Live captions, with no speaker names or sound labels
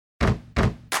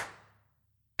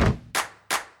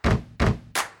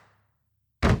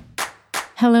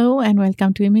Hello and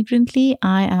welcome to Immigrantly.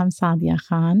 I am Sadia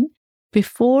Khan.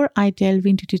 Before I delve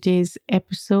into today's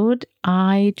episode,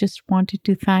 I just wanted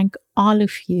to thank all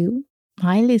of you,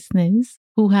 my listeners,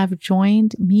 who have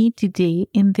joined me today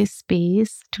in this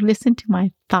space to listen to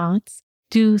my thoughts,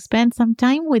 to spend some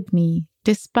time with me,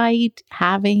 despite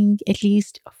having at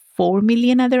least 4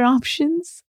 million other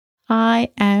options. I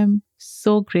am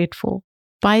so grateful.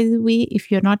 By the way,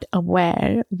 if you're not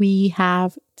aware, we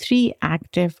have 3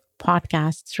 active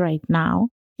podcasts right now.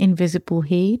 Invisible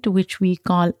Hate, which we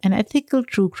call an ethical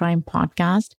true crime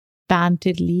podcast,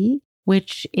 Bantedly,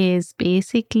 which is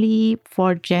basically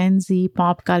for Gen Z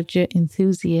pop culture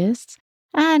enthusiasts,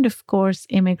 and of course,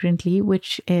 Immigrantly,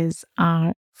 which is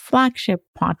our flagship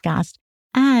podcast.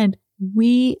 And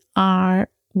we are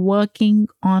working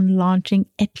on launching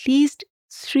at least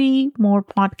 3 more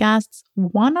podcasts,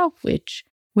 one of which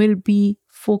will be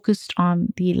focused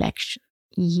on the election.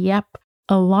 Yep,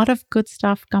 a lot of good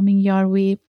stuff coming your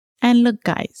way. And look,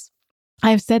 guys,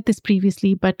 I've said this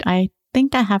previously, but I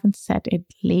think I haven't said it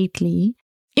lately.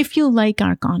 If you like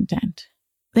our content,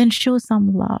 then show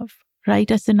some love.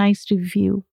 Write us a nice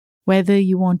review. Whether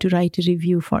you want to write a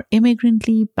review for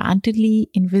Immigrantly, Bantedly,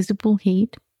 Invisible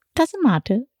Hate, doesn't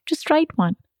matter. Just write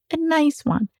one, a nice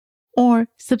one. Or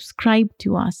subscribe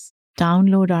to us.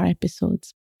 Download our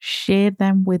episodes. Share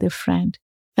them with a friend.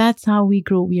 That's how we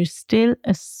grow. We are still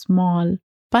a small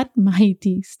but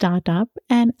mighty startup.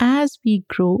 And as we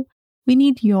grow, we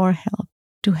need your help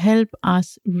to help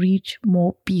us reach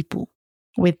more people.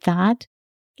 With that,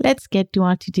 let's get to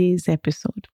our today's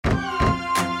episode.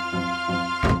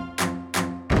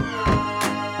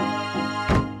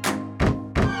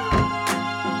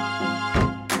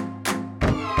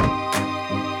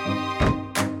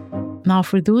 Now,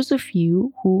 for those of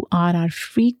you who are our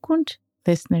frequent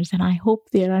listeners, and I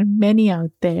hope there are many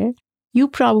out there, you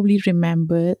probably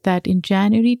remember that in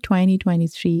January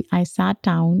 2023, I sat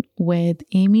down with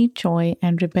Amy Choi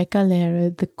and Rebecca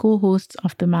Lehrer, the co-hosts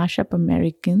of the Mashup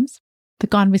Americans. The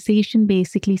conversation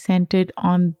basically centered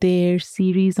on their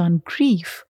series on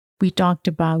grief. We talked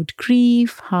about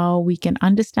grief, how we can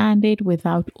understand it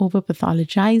without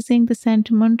over-pathologizing the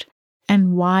sentiment,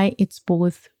 and why it's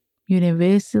both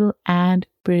universal and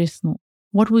personal.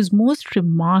 What was most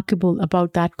remarkable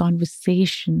about that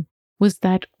conversation was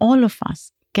that all of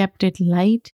us kept it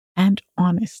light and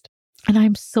honest. And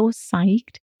I'm so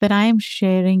psyched that I am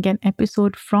sharing an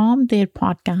episode from their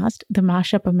podcast, The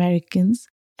Mashup Americans,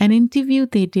 an interview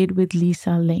they did with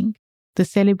Lisa Ling, the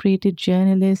celebrated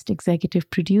journalist, executive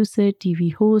producer,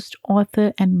 TV host,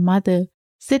 author, and mother,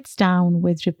 sits down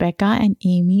with Rebecca and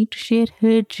Amy to share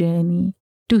her journey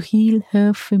to heal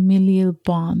her familial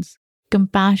bonds,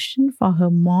 compassion for her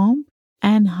mom,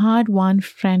 and hard-won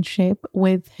friendship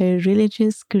with her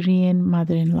religious Korean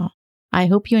mother-in-law. I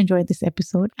hope you enjoyed this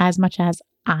episode as much as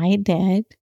I did.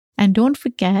 And don't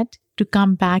forget to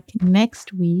come back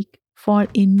next week for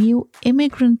a new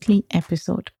Immigrantly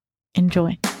episode.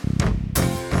 Enjoy.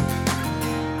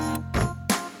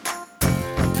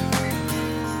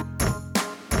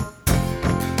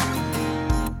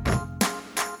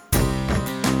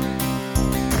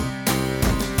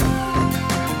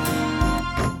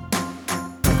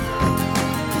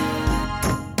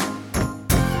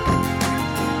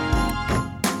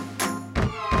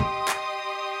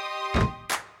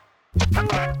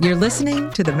 You're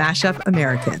listening to the Mashup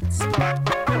Americans.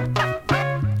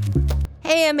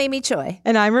 Hey, I'm Amy Choi.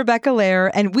 And I'm Rebecca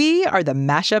Lehrer, and we are the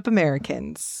Mashup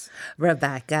Americans.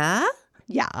 Rebecca?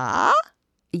 Yeah?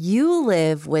 You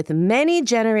live with many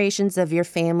generations of your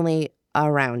family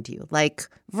around you. Like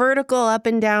vertical, up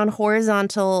and down,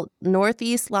 horizontal.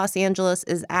 Northeast Los Angeles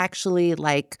is actually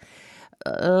like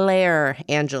Lair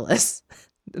Angeles.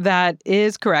 That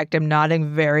is correct. I'm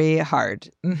nodding very hard.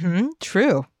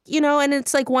 True. You know, and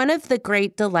it's like one of the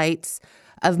great delights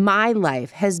of my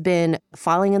life has been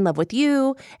falling in love with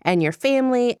you and your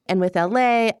family and with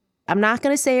LA. I'm not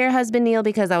going to say your husband, Neil,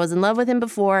 because I was in love with him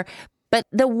before, but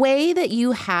the way that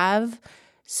you have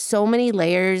so many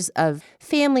layers of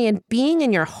family and being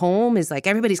in your home is like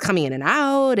everybody's coming in and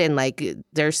out, and like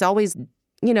there's always,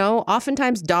 you know,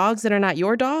 oftentimes dogs that are not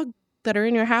your dog that are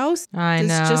in your house. I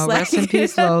know. Just like, rest in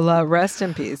peace, Lola. Rest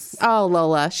in peace. Oh,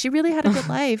 Lola. She really had a good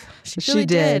life. She really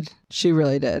did. She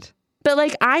really did. But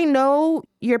like, I know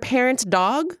your parents'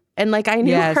 dog, and like I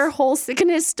knew her whole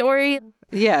sickness story.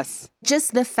 Yes.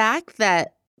 Just the fact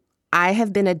that I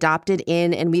have been adopted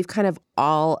in, and we've kind of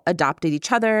all adopted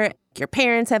each other. Your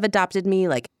parents have adopted me.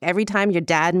 Like every time your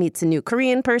dad meets a new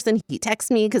Korean person, he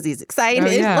texts me because he's excited. Oh,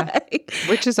 yeah. Like,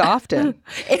 Which is often.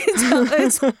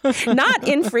 it's not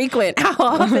infrequent how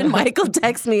often Michael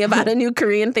texts me about a new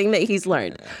Korean thing that he's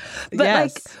learned. But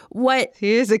Yes. like what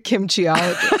He is a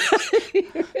kimchiologist. he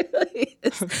really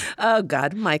is. Oh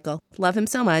God, Michael. Love him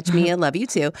so much. Mia, love you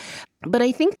too. But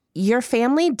I think your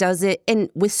family does it and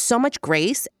with so much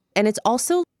grace. And it's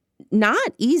also not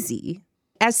easy.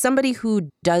 As somebody who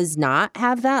does not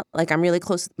have that, like I'm really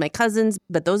close with my cousins,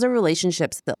 but those are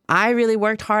relationships that I really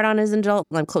worked hard on as an adult.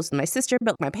 I'm close with my sister,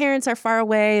 but my parents are far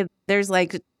away. There's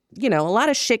like, a lot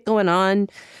of shit going on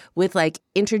with like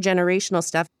intergenerational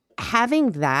stuff.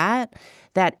 Having that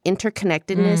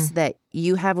interconnectedness that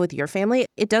you have with your family,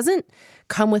 it doesn't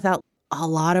come without a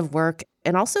lot of work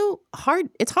and also hard.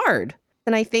 It's hard.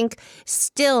 And I think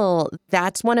still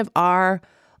that's one of our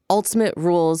ultimate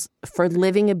rules for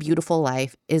living a beautiful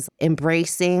life is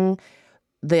embracing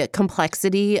the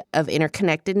complexity of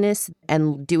interconnectedness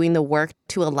and doing the work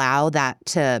to allow that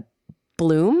to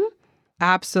bloom.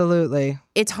 Absolutely.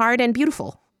 It's hard and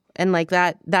beautiful. And like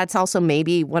that's also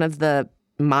maybe one of the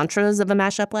mantras of a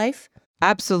mashup life.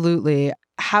 Absolutely.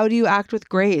 How do you act with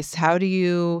grace? How do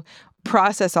you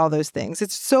process all those things?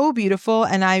 It's so beautiful.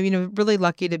 And I'm really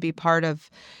lucky to be part of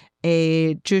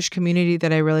a Jewish community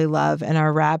that I really love. And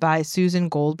our rabbi, Susan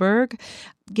Goldberg,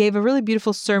 gave a really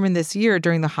beautiful sermon this year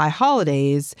during the high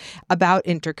holidays about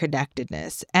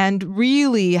interconnectedness and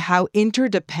really how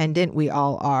interdependent we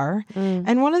all are.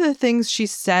 And one of the things she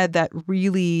said that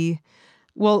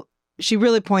she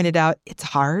really pointed out it's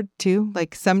hard too.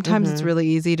 Like sometimes it's really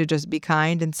easy to just be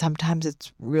kind and sometimes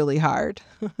it's really hard.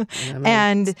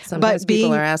 Sometimes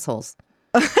people are assholes.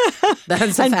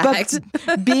 That's a fact.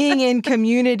 But being in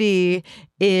community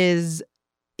is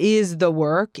the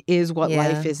work, is what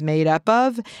life is made up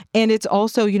of. And it's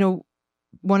also,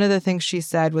 one of the things she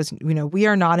said was, we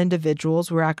are not individuals,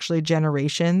 we're actually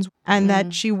generations. And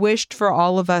that she wished for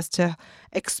all of us to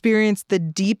experience the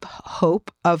deep hope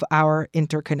of our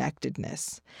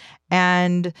interconnectedness.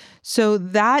 And so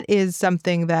that is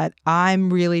something that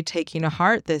I'm really taking to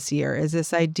heart this year, is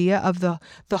this idea of the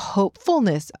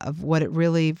hopefulness of what it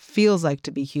really feels like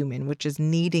to be human, which is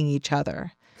needing each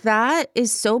other. That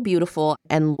is so beautiful.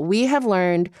 And we have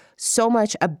learned so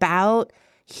much about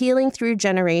healing through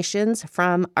generations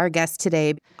from our guest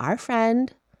today, our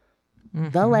friend,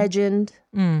 the legend,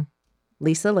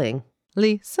 Lisa Ling.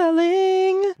 Lisa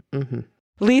Ling.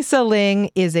 Lisa Ling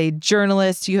is a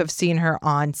journalist. You have seen her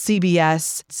on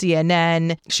CBS,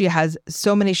 CNN. She has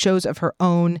so many shows of her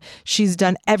own. She's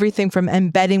done everything from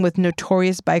embedding with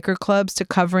notorious biker clubs to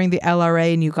covering the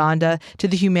LRA in Uganda to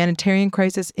the humanitarian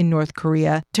crisis in North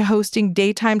Korea to hosting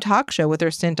daytime talk show with her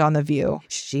stint on The View.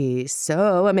 She's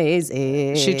so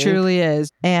amazing. She truly is.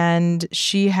 And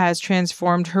she has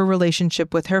transformed her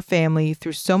relationship with her family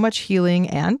through so much healing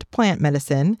and plant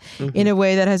medicine in a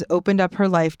way that has opened up her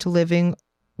life to living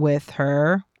with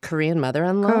her Korean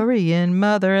mother-in-law,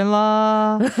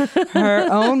 her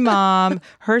own mom,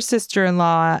 her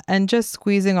sister-in-law, and just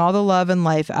squeezing all the love and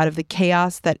life out of the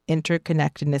chaos that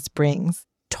interconnectedness brings.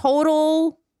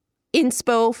 Total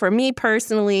inspo for me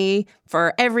personally,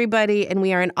 for everybody, and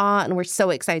we are in awe, and we're so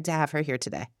excited to have her here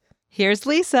today. Here's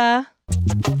Lisa.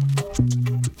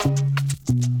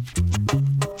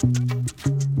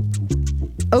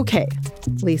 Okay,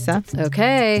 Lisa.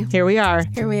 Okay. Here we are.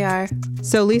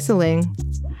 So, Lisa Ling,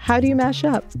 how do you mash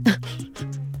up?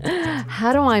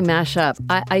 How do I mash up?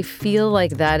 I feel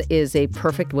like that is a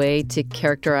perfect way to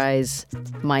characterize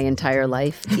my entire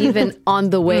life. Even on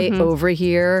the way over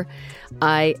here,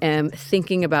 I am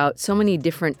thinking about so many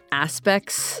different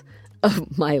aspects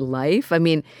of my life. I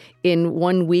mean, in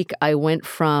 1 week, I went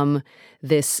from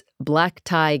this black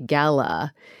tie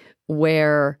gala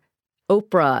where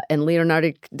Oprah and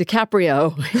Leonardo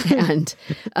DiCaprio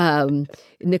and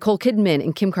Nicole Kidman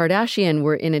and Kim Kardashian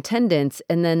were in attendance.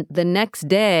 And then the next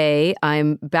day,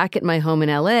 I'm back at my home in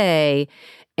LA,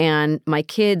 and my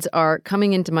kids are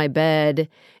coming into my bed,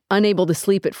 unable to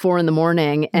sleep at 4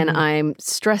 a.m, and I'm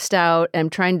stressed out. I'm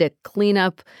trying to clean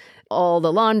up all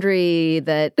the laundry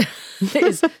that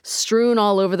is strewn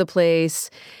all over the place.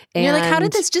 And you're like, how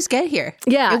did this just get here?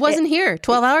 Yeah. It wasn't here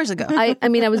 12 hours ago. I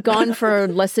mean, I was gone for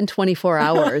less than 24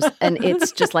 hours, and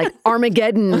it's just like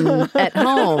Armageddon at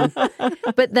home.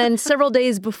 But then several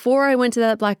days before I went to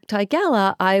that black tie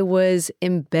gala, I was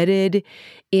embedded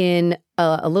in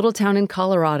a little town in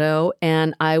Colorado,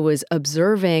 and I was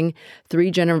observing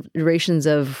 3 generations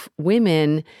of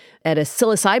women at a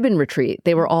psilocybin retreat.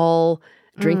 They were all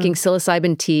drinking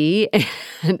psilocybin tea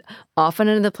and off on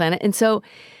another planet. And so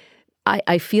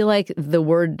I feel like the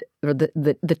word or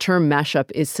the term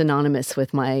mashup is synonymous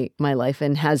with my life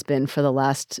and has been for the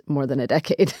last more than a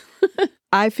decade.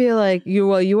 I feel like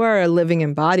you are a living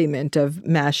embodiment of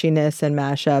mashiness and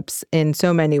mashups in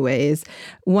so many ways.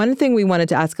 One thing we wanted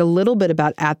to ask a little bit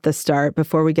about at the start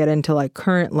before we get into like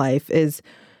current life is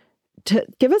to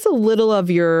give us a little of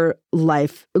your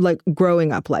life, like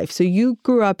growing up life. So you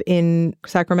grew up in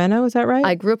Sacramento, is that right?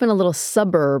 I grew up in a little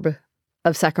suburb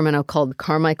of Sacramento called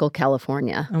Carmichael,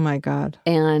 California. Oh my God.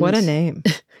 And what a name.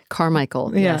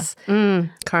 Carmichael, Yeah. yes.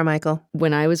 Carmichael.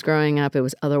 When I was growing up, it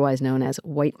was otherwise known as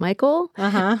White Michael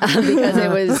Uh-huh. because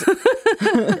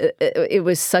it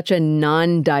was such a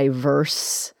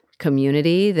non-diverse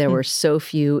community. There were so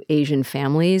few Asian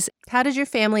families. How did your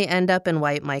family end up in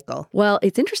White Michael? Well,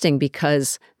 it's interesting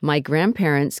because my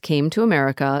grandparents came to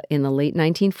America in the late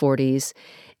 1940s,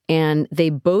 and they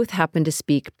both happened to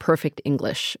speak perfect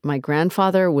English. My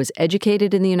grandfather was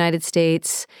educated in the United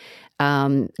States,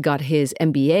 got his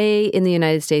MBA in the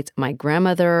United States. My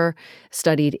grandmother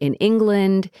studied in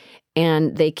England,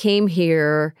 and they came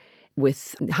here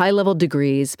with high-level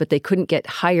degrees, but they couldn't get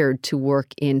hired to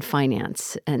work in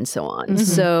finance and so on. Mm-hmm.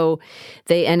 So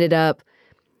they ended up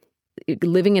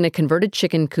living in a converted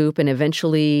chicken coop and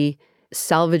eventually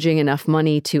salvaging enough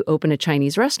money to open a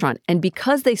Chinese restaurant. And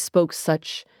because they spoke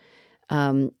such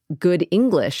good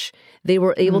English, they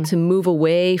were able to move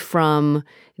away from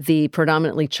the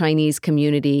predominantly Chinese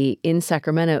community in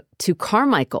Sacramento to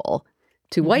Carmichael,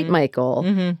 to White Michael,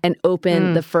 and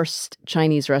open the first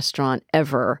Chinese restaurant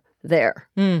ever there.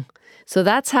 So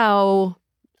that's how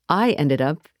I ended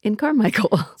up in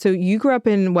Carmichael. So you grew up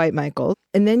in White Michael,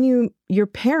 and then your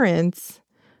parents,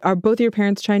 are both your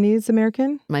parents Chinese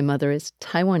American? My mother is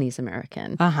Taiwanese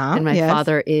American, and my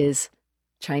father is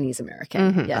Chinese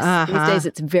American. Yes. These days,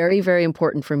 it's very, very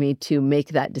important for me to make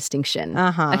that distinction.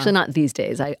 Actually, not these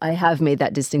days. I have made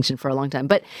that distinction for a long time.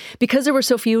 But because there were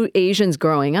so few Asians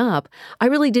growing up, I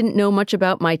really didn't know much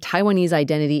about my Taiwanese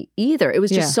identity either. It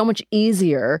was just so much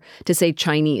easier to say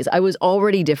Chinese. I was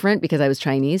already different because I was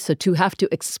Chinese. So to have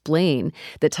to explain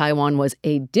that Taiwan was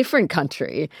a different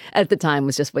country at the time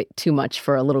was just way too much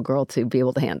for a little girl to be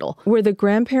able to handle. Were the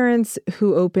grandparents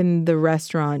who opened the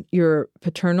restaurant your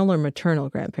paternal or maternal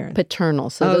grandparents? Paternal.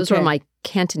 So those were my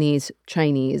Cantonese,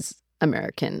 Chinese,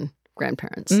 American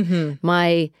grandparents.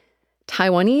 My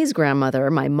Taiwanese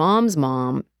grandmother, my mom's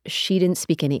mom, she didn't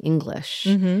speak any English.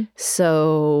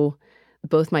 So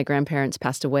both my grandparents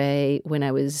passed away when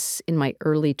I was in my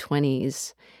early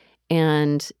 20s.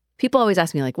 And people always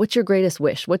ask me, like, what's your greatest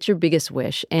wish? What's your biggest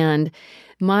wish? And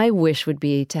my wish would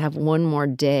be to have one more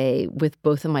day with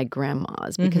both of my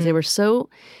grandmas because they were so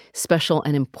special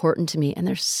and important to me. And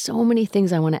there's so many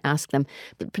things I want to ask them,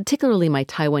 but particularly my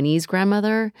Taiwanese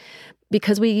grandmother,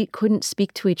 because we couldn't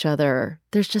speak to each other.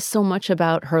 There's just so much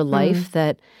about her life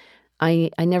that I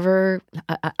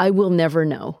will never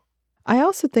know. I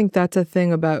also think that's a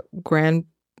thing about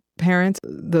grandparents,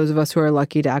 those of us who are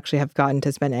lucky to actually have gotten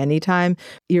to spend any time.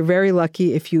 You're very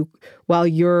lucky if while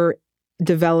you're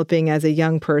developing as a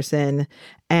young person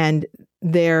and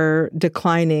they're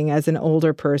declining as an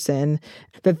older person,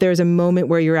 that there's a moment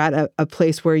where you're at a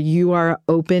place where you are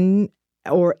open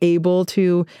or able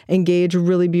to engage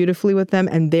really beautifully with them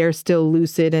and they're still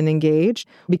lucid and engaged,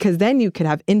 because then you could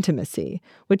have intimacy,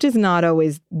 which is not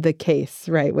always the case,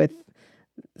 right, with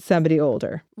somebody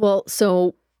older. Well,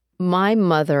 so my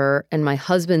mother and my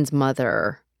husband's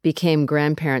mother became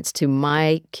grandparents to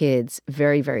my kids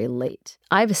very, very late.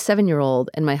 I have a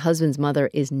 7-year-old and my husband's mother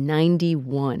is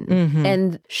 91.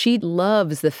 And she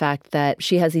loves the fact that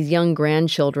she has these young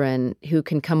grandchildren who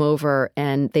can come over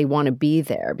and they want to be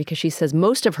there, because she says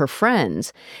most of her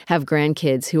friends have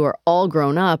grandkids who are all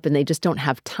grown up and they just don't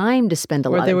have time to spend a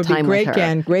lot of time with her. Or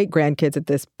there would be great-grandkids at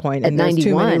this point, and there's 91.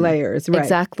 too many layers. Right.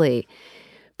 Exactly.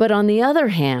 But on the other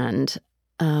hand,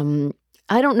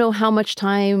 I don't know how much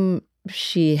time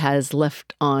she has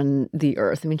left on the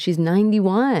earth. I mean, she's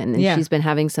 91 and she's been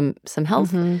having some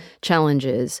health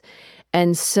challenges.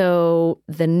 And so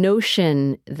the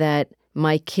notion that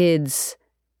my kids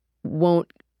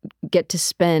won't get to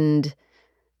spend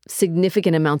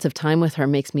significant amounts of time with her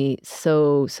makes me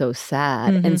so, so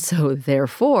sad. And so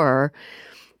therefore,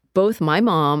 both my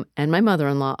mom and my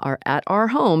mother-in-law are at our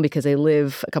home because they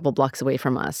live a couple blocks away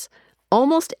from us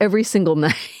almost every single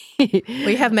night.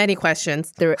 We have many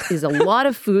questions. There is a lot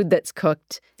of food that's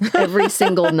cooked every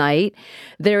single night.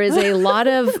 There is a lot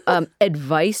of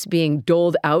advice being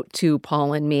doled out to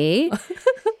Paul and me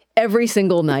every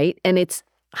single night. And it's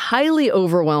highly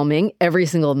overwhelming every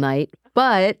single night,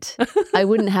 but I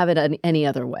wouldn't have it any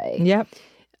other way. Yep.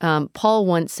 Paul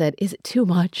once said, "Is it too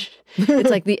much?" It's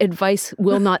like the advice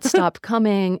will not stop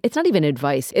coming. It's not even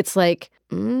advice. It's like,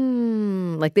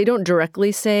 like they don't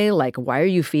directly say, like, why are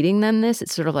you feeding them this?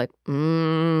 It's sort of like,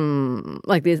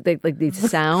 like these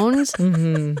sounds.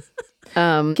 Can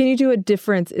you do a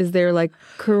difference? Is there like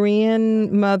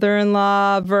Korean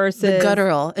mother-in-law versus the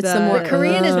guttural? It's the more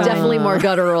Korean is definitely more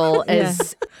guttural,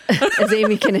 as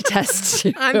Amy can attest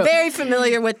to. I'm very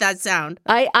familiar with that sound.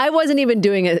 I wasn't even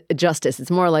doing it justice. It's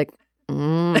more like,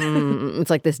 it's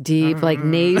like this deep, like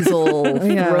nasal,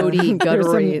 throaty,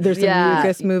 guttury. There's some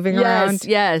mucus moving around.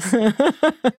 Yes.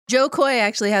 Joe Coy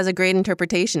actually has a great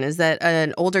interpretation, is that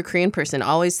an older Korean person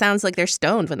always sounds like they're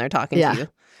stoned when they're talking to you.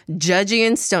 Judgy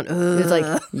and stoned. It's like,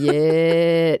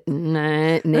 yeah,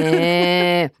 nah,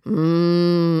 nah,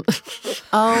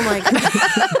 Oh my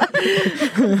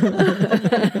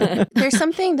God. There's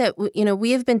something that,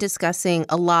 we have been discussing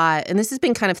a lot, and this has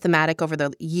been kind of thematic over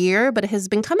the year, but it has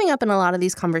been coming up in a lot of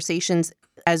these conversations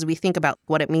as we think about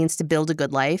what it means to build a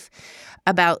good life,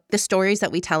 about the stories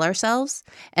that we tell ourselves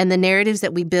and the narratives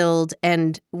that we build,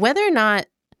 and whether or not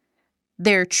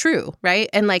they're true, right?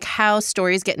 And like how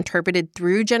stories get interpreted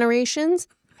through generations.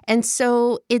 And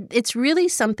so it's really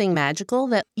something magical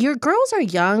that your girls are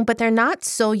young, but they're not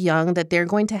so young that they're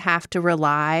going to have to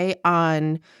rely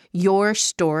on your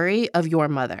story of your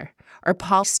mother or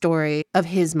Paul's story of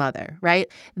his mother, right?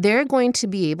 They're going to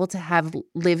be able to have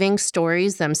living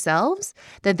stories themselves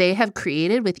that they have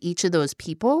created with each of those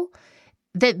people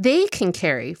that they can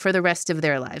carry for the rest of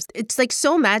their lives. It's like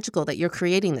so magical that you're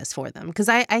creating this for them. Because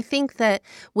I think that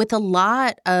with a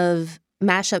lot of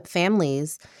mashup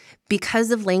families,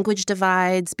 because of language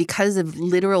divides, because of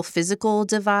literal physical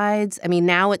divides, I mean,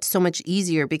 now it's so much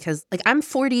easier because, like, I'm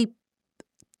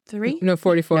 43. No,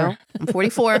 44. No, I'm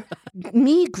 44.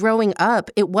 Me growing up,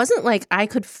 it wasn't like I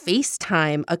could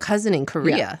FaceTime a cousin in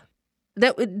Korea. Yeah.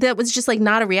 That was just like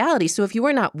not a reality. So if you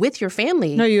were not with your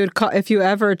family. No, you would call, if you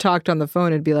ever talked on the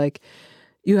phone, it'd be like,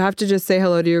 you have to just say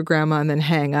hello to your grandma and then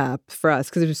hang up for us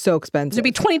because it was so expensive. It'd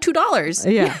be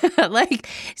 $22. Yeah.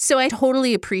 So I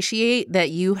totally appreciate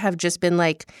that you have just been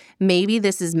like, maybe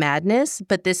this is madness,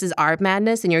 but this is our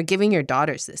madness, and you're giving your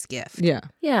daughters this gift. Yeah.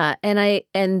 Yeah.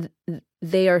 And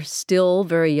they are still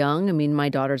very young. I mean, my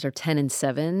daughters are 10 and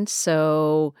 7,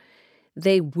 so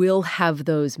they will have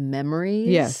those memories.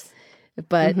 Yes.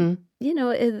 But,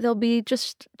 they'll be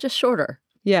just shorter.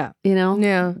 Yeah.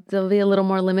 Yeah. They'll be a little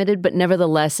more limited. But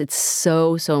nevertheless, it's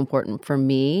so, so important for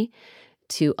me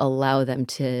to allow them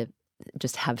to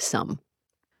just have some.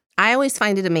 I always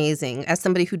find it amazing as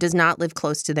somebody who does not live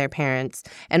close to their parents.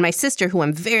 And my sister, who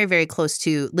I'm very, very close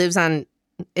to, lives on,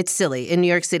 it's silly. In New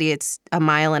York City, it's a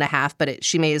mile and a half, but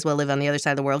she may as well live on the other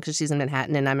side of the world because she's in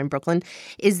Manhattan and I'm in Brooklyn,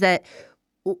 is that,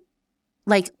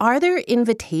 like, are there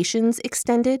invitations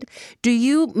extended? Do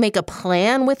you make a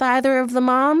plan with either of the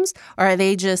moms, or are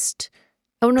they just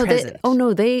present?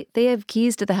 They have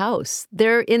keys to the house.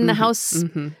 They're in the house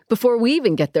before we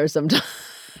even get there sometimes.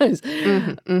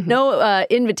 No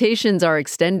invitations are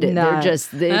extended. No. They're just,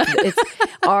 it's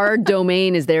our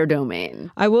domain is their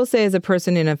domain. I will say, as a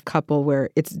person in a couple where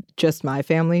it's just my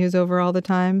family who's over all the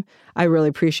time, I really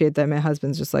appreciate that my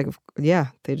husband's just like, yeah,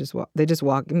 they just walk,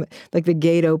 like the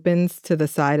gate opens to the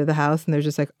side of the house and there's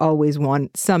just like always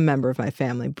some member of my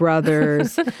family,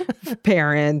 brothers,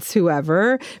 parents,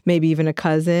 whoever, maybe even a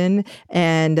cousin.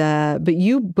 And, but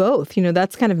you both,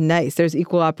 that's kind of nice. There's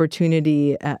equal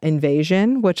opportunity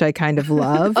invasion, which I kind of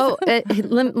love.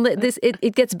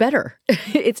 It gets better.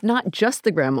 It's not just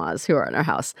the grandmas who are in our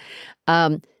house.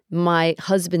 My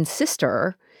husband's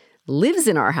sister lives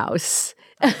in our house.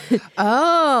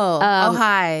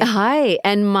 Hi. Hi.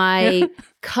 And my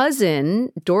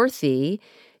cousin, Dorothy,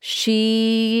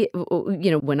 she,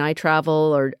 when I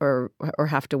travel or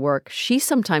have to work, she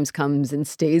sometimes comes and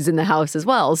stays in the house as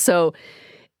well. So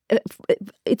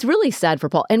it's really sad for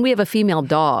Paul. And we have a female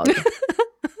dog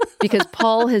because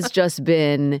Paul has just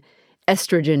been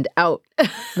estrogened out.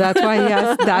 That's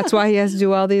why he has to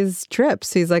do all these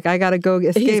trips. He's like, I got to go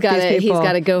escape these people. He's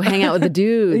got to go hang out with the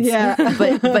dudes. Yeah.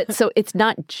 But so it's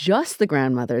not just the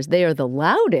grandmothers. They are the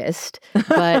loudest,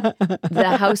 but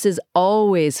the house is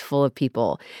always full of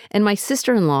people. And my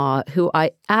sister-in-law, who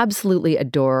I absolutely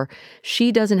adore,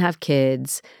 she doesn't have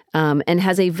kids and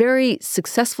has a very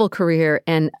successful career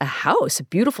and a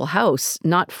beautiful house,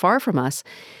 not far from us.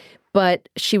 But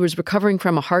she was recovering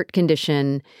from a heart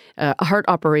condition, a heart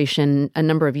operation a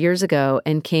number of years ago,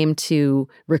 and came to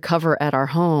recover at our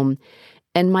home.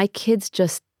 And my kids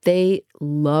they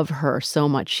love her so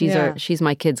much. She's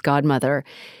my kid's godmother.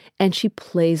 and she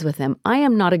plays with them. I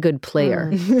am not a good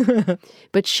player,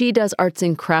 but she does arts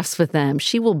and crafts with them.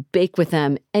 She will bake with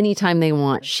them anytime they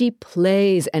want. She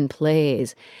plays and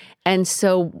plays. And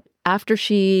so after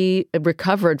she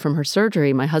recovered from her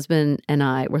surgery, my husband and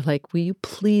I were like, will you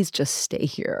please just stay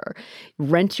here?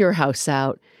 Rent your house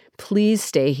out. Please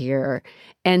stay here.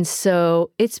 And so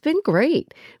it's been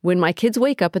great. When my kids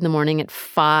wake up in the morning at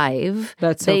 5,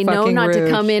 they know not rude.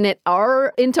 to come into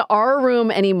our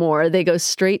room anymore. They go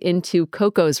straight into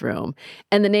Coco's room.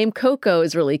 And the name Coco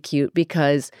is really cute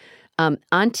because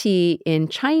auntie in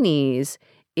Chinese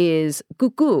is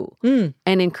gugu.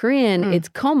 And in Korean, it's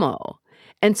komo.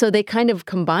 And so they kind of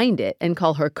combined it and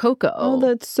call her Coco. Oh,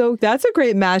 that's a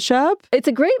great mashup. It's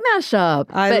a great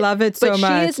mashup. I love it so much.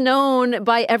 But she is known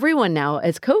by everyone now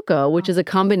as Coco, which is a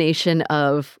combination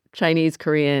of Chinese,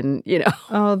 Korean,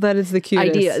 Oh, that is the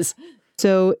cutest. ideas.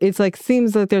 So it's like,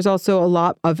 seems like there's also a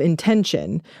lot of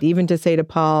intention, even to say to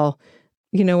Paul,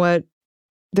 you know what,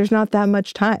 there's not that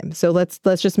much time. So let's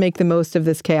just make the most of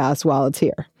this chaos while it's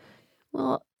here.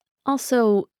 Well,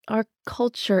 also, our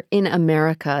culture in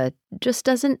America just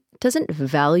doesn't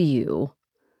value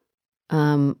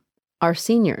our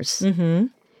seniors.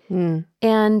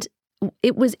 And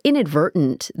it was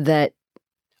inadvertent that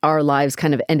our lives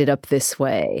kind of ended up this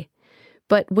way.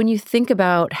 But when you think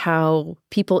about how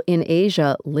people in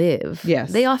Asia live,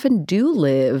 they often do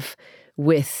live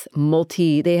with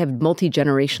they have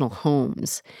multi-generational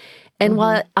homes. And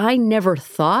while I never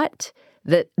thought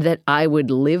that I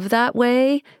would live that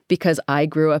way because I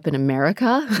grew up in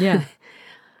America. Yeah.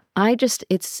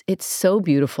 It's so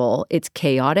beautiful. It's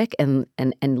chaotic and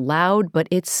loud, but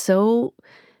it's so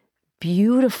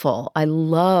beautiful. I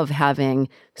love having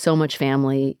so much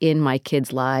family in my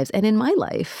kids' lives and in my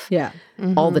life. Yeah.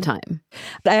 All the time.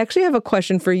 I actually have a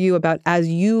question for you about, as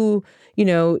you've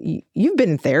been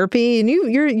in therapy and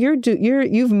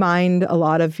you've mined a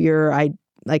lot of your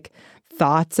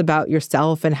thoughts about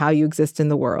yourself and how you exist in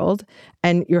the world,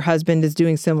 and your husband is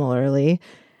doing similarly.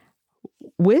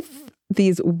 With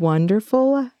these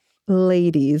wonderful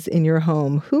ladies in your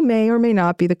home who may or may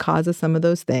not be the cause of some of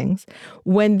those things,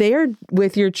 when they're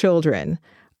with your children,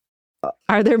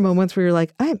 are there moments where you're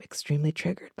like, I'm extremely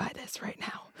triggered by this right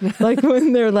now? Like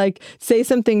when they're like, say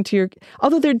something to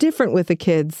although they're different with the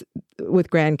kids, with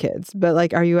grandkids, but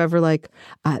like, are you ever like,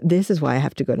 this is why I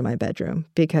have to go to my bedroom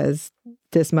because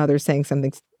this mother's saying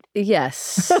something?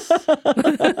 Yes.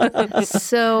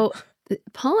 So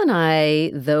Paul and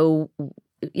I, though,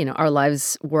 our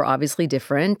lives were obviously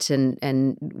different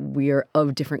and we are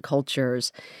of different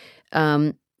cultures,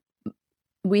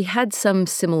 we had some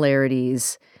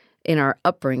similarities in our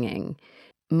upbringing.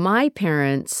 My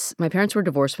parents were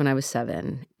divorced when I was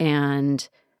 7, and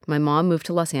my mom moved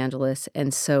to Los Angeles,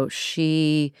 and so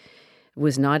she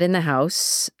was not in the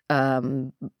house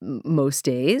most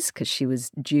days because she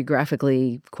was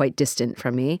geographically quite distant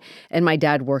from me, and my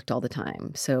dad worked all the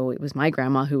time. So it was my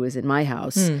grandma who was in my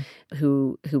house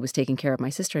who was taking care of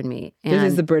my sister and me. And this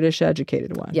is the British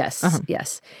educated one. Yes,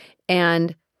 yes.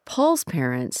 And Paul's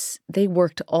parents, they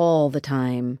worked all the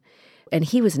time. And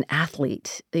he was an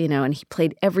athlete, and he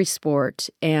played every sport.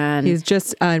 And he's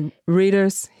just,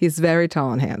 readers, he's very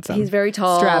tall and handsome. He's very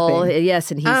tall. Strapping. Yes,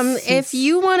 and he's... If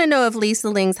you want to know if Lisa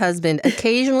Ling's husband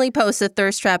occasionally posts a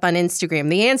thirst trap on Instagram,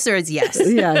 the answer is yes.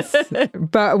 Yes.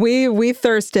 But we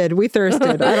thirsted. I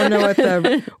don't know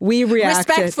what we reacted.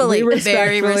 Respectfully.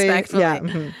 Very respectfully. Yeah.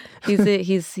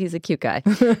 Mm-hmm. He's a cute guy.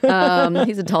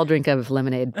 He's a tall drink of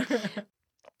lemonade.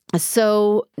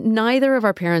 So neither of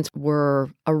our parents were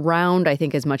around, I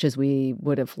think, as much as we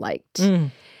would have liked.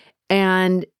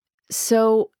 And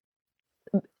so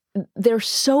they're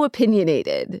so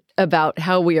opinionated about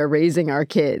how we are raising our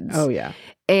kids. Oh, yeah.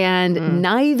 And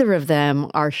neither of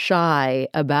them are shy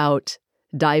about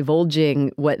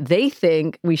divulging what they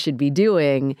think we should be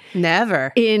doing.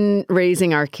 Never. In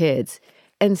raising our kids.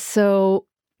 And so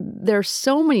there's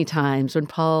so many times when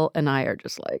Paul and I are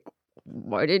just like,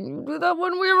 why didn't you do that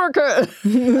when we were kids?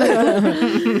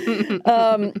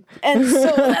 And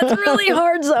so that's really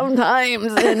hard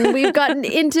sometimes. And we've gotten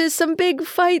into some big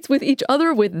fights with each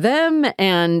other, with them.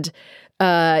 And,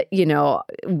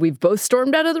 we've both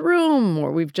stormed out of the room,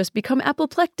 or we've just become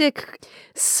apoplectic.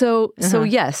 So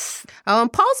yes. Oh,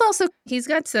 and Paul's also, he's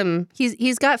got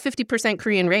 50%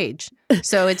 Korean rage.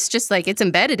 So it's just like, it's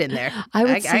embedded in there. I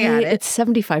would say it's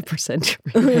 75%.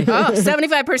 Right? Oh,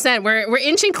 75%. We're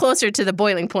inching closer to the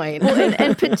boiling point. Well,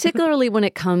 and particularly when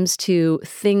it comes to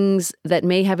things that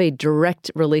may have a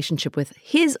direct relationship with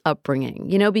his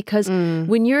upbringing, because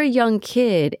when you're a young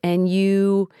kid and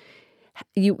you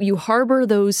you harbor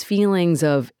those feelings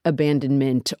of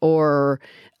abandonment or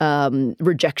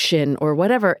rejection or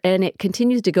whatever, and it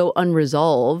continues to go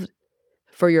unresolved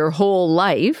for your whole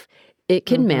life, it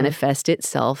can manifest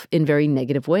itself in very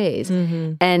negative ways.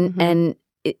 And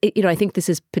I think this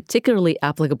is particularly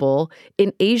applicable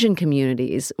in Asian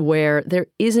communities where there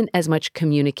isn't as much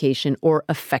communication or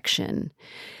affection.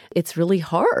 It's really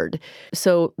hard.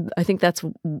 So I think that's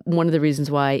one of the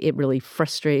reasons why it really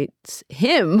frustrates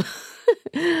him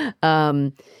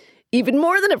even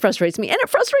more than it frustrates me. And it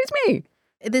frustrates me.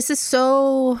 This is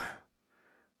so...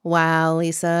 Wow,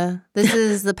 Lisa. This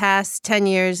is the past 10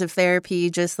 years of therapy,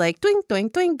 just like doing, doing,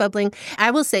 doing, bubbling. I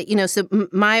will say, so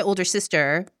my older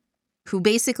sister, who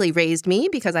basically raised me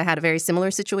because I had a very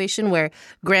similar situation where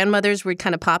grandmothers would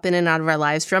kind of pop in and out of our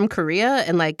lives from Korea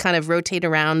and like kind of rotate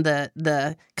around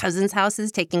the cousins'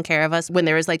 houses taking care of us when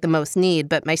there was like the most need.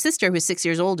 But my sister, who's 6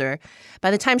 years older, by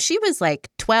the time she was like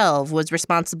 12, was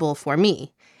responsible for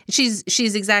me. She's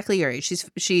exactly your age.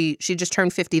 She just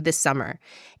turned 50 this summer.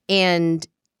 And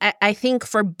I think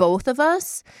for both of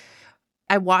us,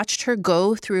 I watched her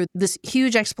go through this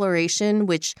huge exploration,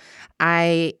 which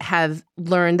I have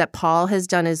learned that Paul has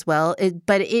done as well.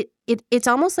 But it's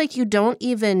almost like you don't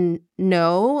even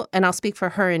know, and I'll speak for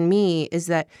her and me, is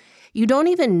that you don't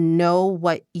even know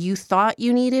what you thought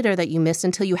you needed or that you missed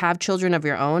until you have children of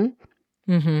your own.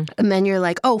 And then you're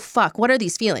like, oh, fuck, what are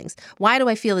these feelings? Why do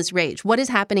I feel this rage? What is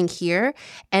happening here?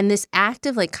 And this act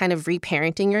of like kind of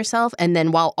reparenting yourself and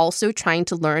then while also trying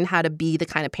to learn how to be the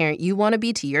kind of parent you want to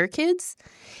be to your kids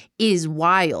is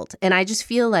wild. And I just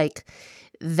feel like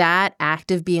that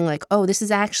act of being like, oh, this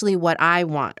is actually what I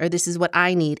want or this is what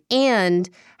I need and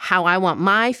how I want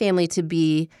my family to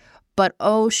be. But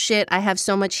oh, shit, I have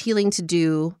so much healing to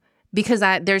do because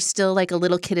there's still like a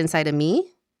little kid inside of me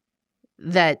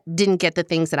that didn't get the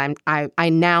things that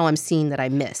I'm seeing that I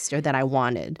missed or that I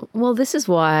wanted. Well, this is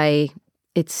why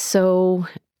it's so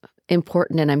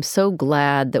important, and I'm so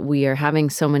glad that we are having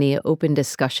so many open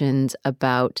discussions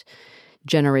about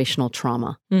generational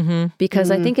trauma.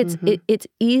 Because I think it's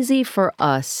easy for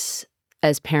us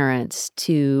as parents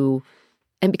to,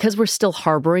 and because we're still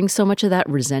harboring so much of that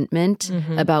resentment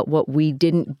about what we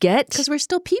didn't get. Because we're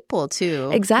still people,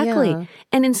 too. Exactly. Yeah.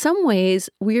 And in some ways,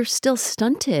 we're still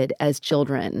stunted as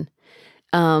children.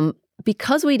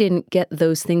 Because we didn't get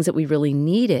those things that we really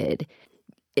needed,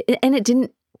 and it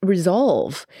didn't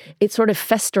resolve. It sort of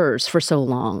festers for so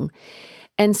long.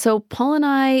 And so Paul and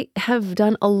I have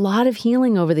done a lot of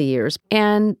healing over the years,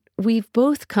 and we've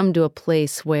both come to a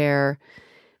place where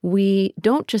we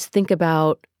don't just think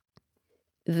about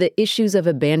the issues of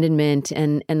abandonment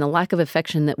and the lack of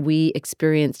affection that we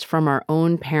experienced from our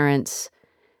own parents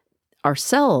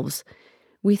ourselves.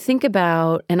 We think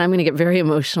about, and I'm going to get very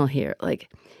emotional here,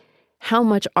 like how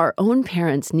much our own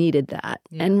parents needed that.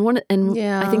 Yeah. And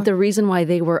I think the reason why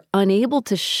they were unable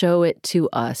to show it to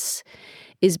us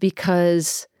is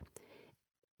because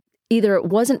either it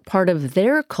wasn't part of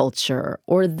their culture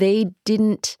or they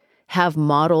didn't have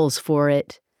models for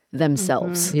it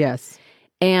themselves. Yes.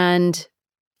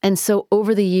 And so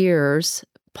over the years,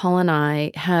 Paul and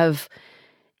I have,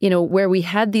 where we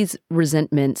had these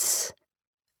resentments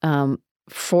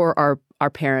for our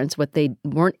parents, what they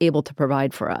weren't able to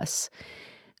provide for us,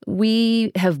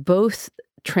 we have both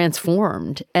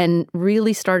transformed and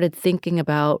really started thinking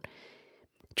about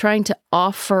trying to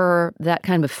offer that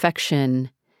kind of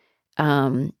affection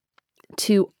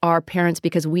to our parents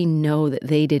because we know that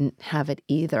they didn't have it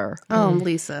either. Oh,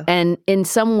 Lisa. And in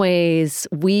some ways,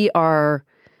 we're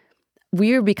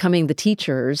becoming the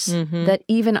teachers that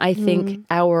even I think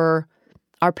our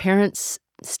parents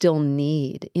still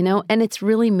need, and it's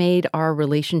really made our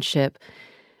relationship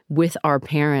with our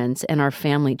parents and our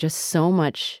family just so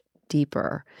much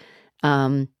deeper.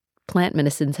 Plant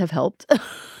medicines have helped.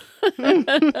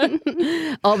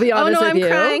 I'll be honest with you.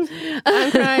 I'm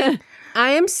crying.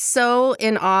 I am so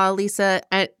in awe, Lisa.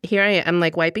 Here I am. I'm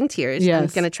like wiping tears. Yes. I'm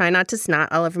going to try not to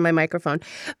snot all over my microphone.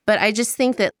 But I just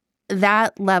think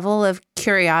that level of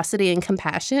curiosity and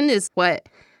compassion is what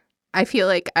I feel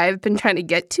like I've been trying to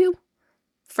get to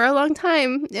for a long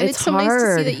time. And it's so hard. Nice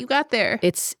to see that you got there.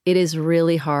 It is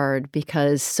really hard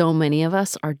because so many of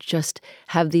us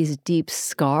have these deep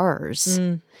scars.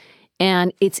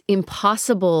 And it's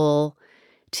impossible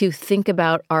to think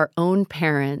about our own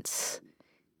parents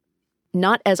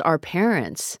not as our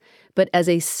parents, but as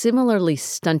a similarly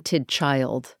stunted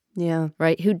child. Yeah.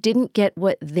 Right? Who didn't get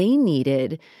what they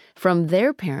needed from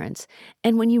their parents.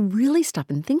 And when you really stop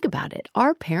and think about it,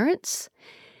 our parents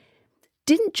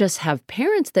didn't just have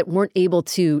parents that weren't able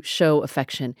to show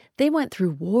affection. They went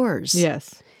through wars.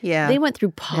 Yes. Yeah. They went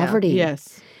through poverty.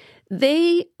 Yes.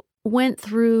 They went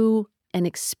through and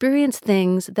experienced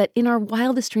things that in our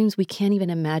wildest dreams we can't even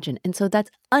imagine. And so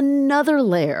that's another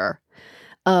layer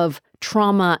of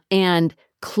trauma and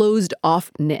closed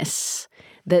offness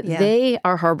that they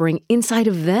are harboring inside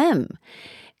of them.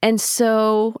 And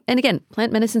so, and again,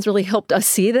 plant medicine's really helped us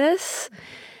see this,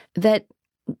 that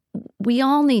we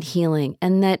all need healing,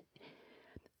 and that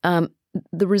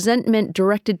the resentment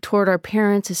directed toward our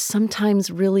parents is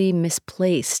sometimes really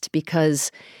misplaced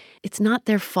because it's not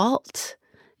their fault.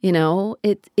 You know,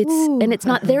 it's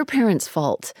not their parents'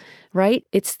 fault, right?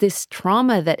 It's this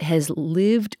trauma that has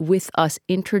lived with us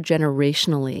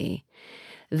intergenerationally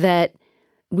that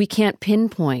we can't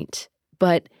pinpoint.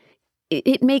 But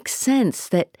it makes sense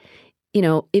that, you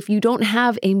know, if you don't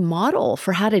have a model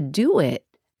for how to do it,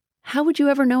 how would you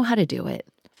ever know how to do it?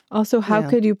 Also, how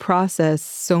could you process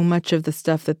so much of the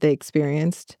stuff that they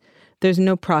experienced? There's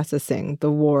no processing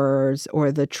the wars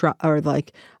or or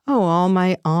like, oh, all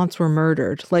my aunts were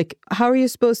murdered. Like, how are you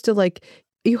supposed to, like,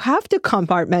 you have to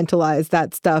compartmentalize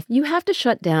that stuff. You have to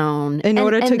shut down in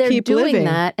order to keep living.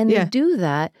 They do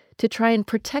that to try and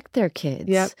protect their kids.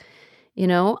 Yep. You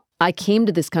know, I came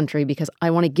to this country because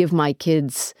I want to give my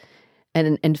kids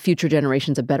and future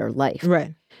generations a better life.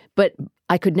 Right. But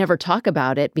I could never talk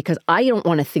about it because I don't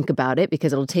want to think about it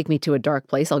because it'll take me to a dark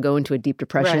place. I'll go into a deep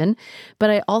depression. Right. But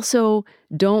I also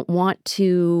don't want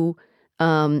to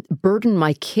burden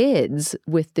my kids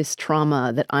with this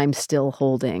trauma that I'm still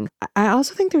holding. I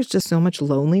also think there's just so much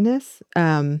loneliness.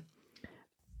 I've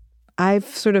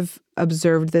sort of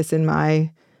observed this in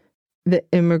the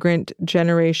immigrant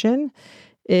generation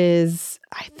is,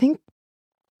 I think,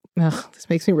 this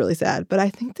makes me really sad, but I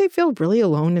think they feel really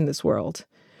alone in this world.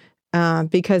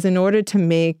 Because in order to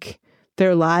make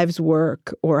their lives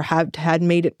work or had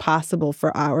made it possible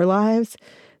for our lives,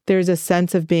 there's a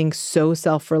sense of being so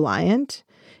self-reliant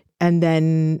and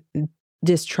then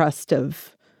distrust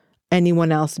of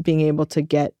anyone else being able to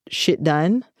get shit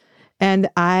done. And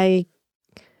I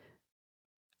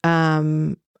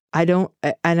think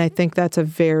that's a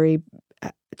very,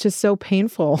 just so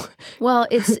painful. Well,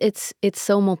 it's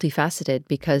so multifaceted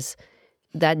because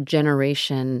that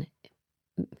generation,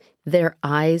 their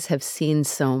eyes have seen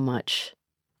so much,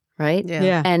 right?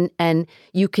 Yeah. And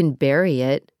you can bury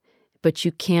it, but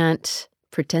you can't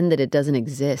pretend that it doesn't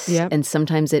exist. Yep. And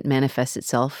sometimes it manifests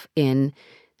itself in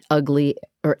ugly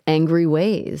or angry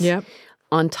ways. Yep.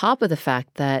 On top of the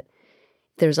fact that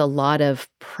there's a lot of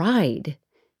pride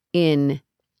in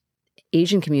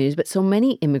Asian communities, but so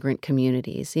many immigrant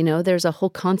communities. You know, there's a whole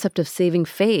concept of saving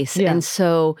face. Yeah. And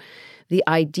so the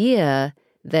idea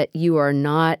that you are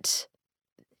not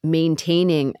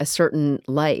maintaining a certain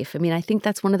life. I mean, I think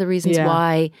that's one of the reasons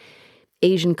why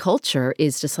Asian culture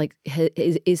is just like,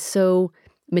 is so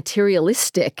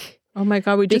materialistic. Oh my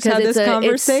God, we just had this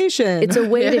conversation. It's a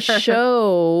way to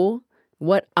show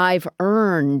what I've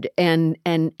earned and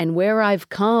where I've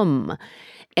come.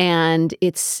 And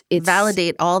it's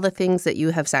validate all the things that you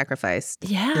have sacrificed.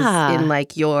 Yeah. In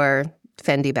like your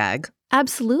Fendi bag.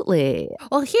 Absolutely.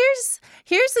 Well, here's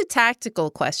a tactical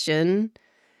question.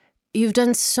 You've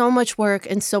done so much work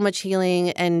and so much healing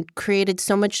and created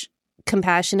so much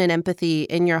compassion and empathy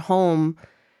in your home.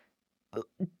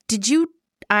 Did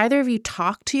either of you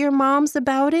talk to your moms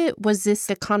about it? Was this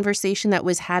a conversation that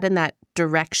was had in that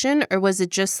direction? Or was it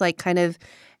just like kind of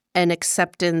an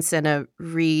acceptance and a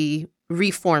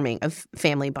reforming of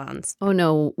family bonds? Oh,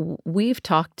 no. We've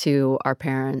talked to our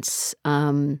parents.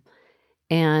 And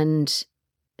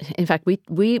in fact, we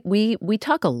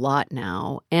talk a lot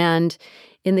now. And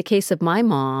in the case of my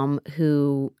mom,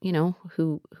 who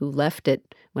left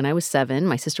it when I was 7,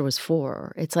 my sister was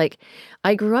 4. It's like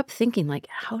I grew up thinking, like,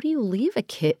 how do you leave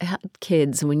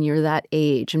kids when you're that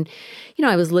age? And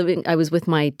I was with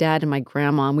my dad and my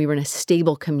grandma, and we were in a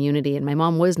stable community, and my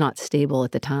mom was not stable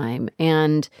at the time,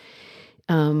 and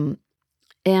I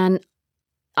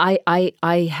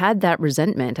had that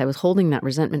resentment. I was holding that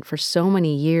resentment for so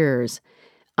many years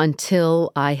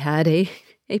until I had a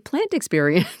plant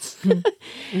experience.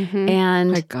 Mm-hmm.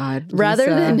 And my God, rather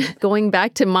than going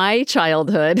back to my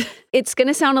childhood, it's going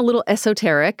to sound a little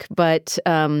esoteric, but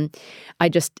I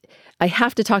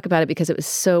have to talk about it because it was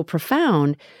so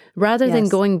profound. Rather than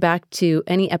going back to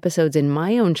any episodes in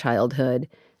my own childhood,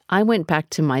 I went back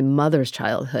to my mother's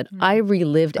childhood. I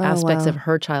relived aspects of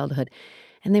her childhood.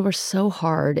 And they were so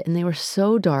hard and they were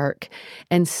so dark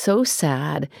and so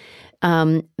sad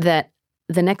that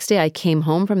the next day I came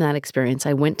home from that experience,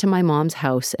 I went to my mom's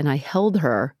house and I held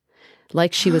her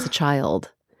like she was a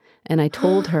child. And I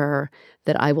told her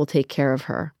that I will take care of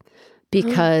her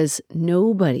because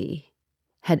nobody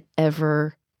had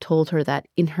ever told her that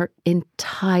in her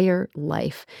entire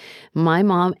life. My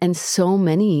mom and so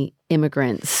many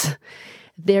immigrants,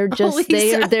 they're just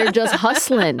they're just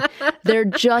hustling. They're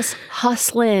just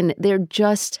hustling. They're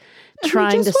just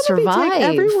trying to survive.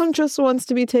 Everyone just wants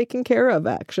to be taken care of,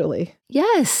 actually.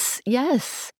 Yes,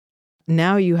 yes.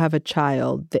 Now you have a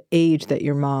child the age that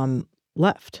your mom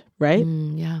left, right?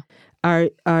 Yeah.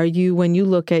 Are you, when you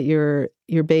look at your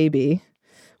baby,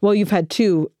 well, you've had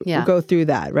two go through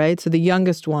that, right? So the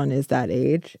youngest one is that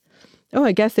age. Oh,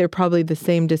 I guess they're probably the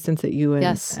same distance that you and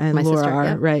my Laura sister,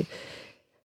 are, right?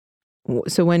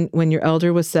 So when your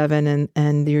elder was 7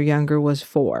 and your younger was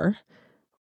 4,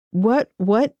 what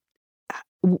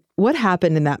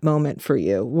happened in that moment for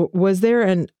you? Was there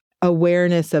an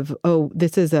awareness of, oh,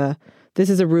 this is a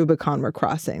Rubicon we're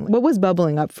crossing? What was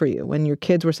bubbling up for you when your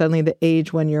kids were suddenly the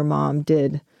age when your mom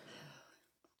did?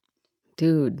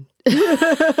 Dude. You don't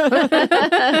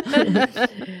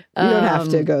have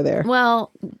to go there.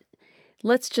 Well,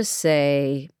 let's just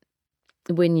say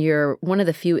when you're one of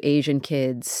the few Asian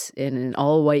kids in an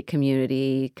all-white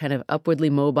community, kind of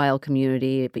upwardly mobile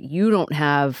community, but you don't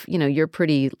have, you're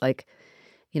pretty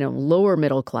lower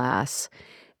middle class.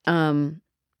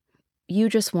 You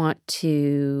just want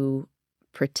to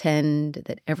pretend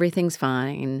that everything's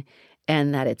fine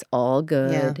and that it's all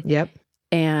good. Yeah. Yep.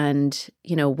 And,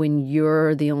 when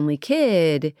you're the only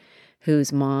kid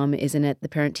whose mom isn't at the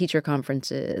parent-teacher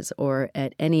conferences or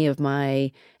at any of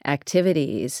my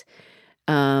activities,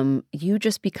 you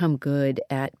just become good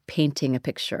at painting a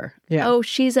picture. Yeah. Oh,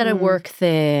 she's at a work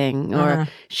thing, or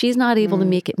she's not able to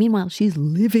make it. Meanwhile, she's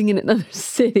living in another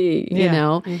city, you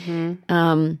know?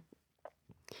 Mm-hmm.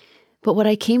 But what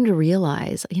I came to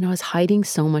realize, I was hiding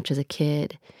so much as a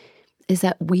kid, is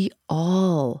that we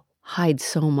all hide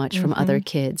so much from other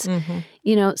kids.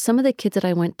 Mm-hmm. Some of the kids that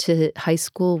I went to high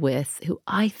school with who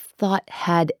I thought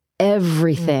had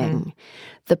everything,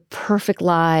 the perfect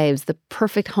lives, the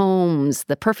perfect homes,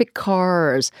 the perfect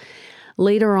cars.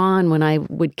 Later on, when I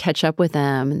would catch up with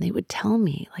them and they would tell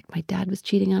me, like, my dad was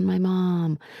cheating on my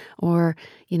mom, or,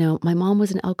 my mom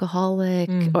was an alcoholic,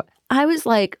 or I was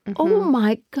like, oh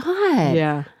my God.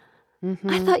 Yeah.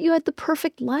 I thought you had the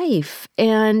perfect life.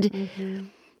 And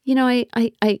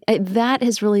I that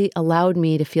has really allowed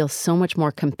me to feel so much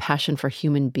more compassion for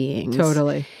human beings.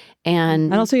 Totally.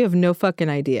 And also you have no fucking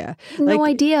idea. No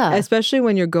idea. Especially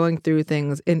when you're going through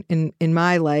things. In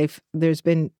my life, there's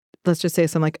been, let's just say,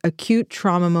 some acute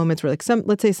trauma moments where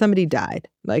let's say somebody died,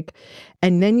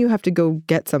 and then you have to go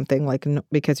get something,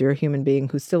 because you're a human being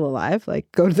who's still alive,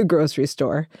 go to the grocery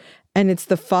store. And it's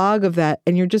the fog of that.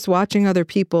 And you're just watching other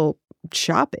people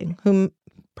shopping whom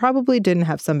probably didn't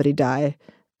have somebody die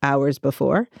hours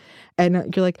before.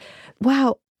 And you're like,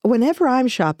 wow, whenever I'm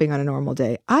shopping on a normal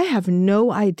day, I have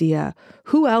no idea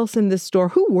who else in this store,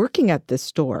 who working at this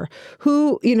store,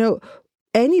 who,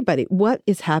 anybody, what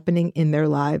is happening in their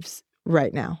lives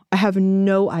right now. I have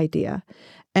no idea.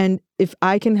 And if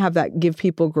I can have that, give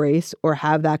people grace or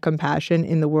have that compassion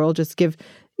in the world, just give,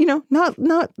 not,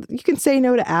 you can say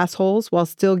no to assholes while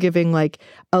still giving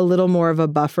a little more of a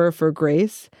buffer for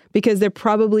grace, because there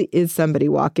probably is somebody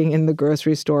walking in the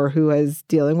grocery store who is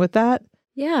dealing with that.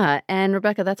 Yeah. And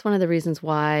Rebecca, that's one of the reasons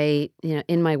why,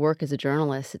 in my work as a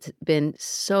journalist, it's been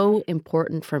so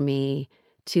important for me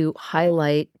to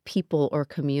highlight people or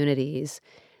communities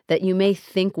that you may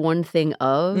think one thing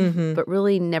of, but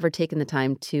really never taken the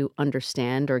time to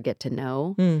understand or get to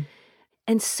know.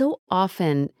 And so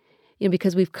often,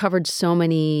 because we've covered so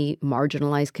many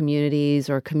marginalized communities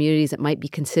or communities that might be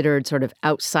considered sort of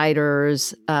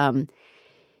outsiders,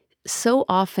 so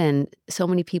often, so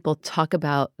many people talk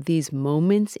about these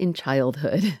moments in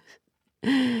childhood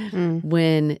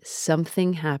when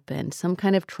something happened, some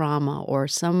kind of trauma or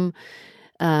some,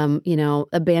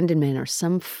 abandonment or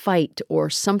some fight or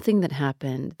something that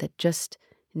happened that just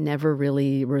never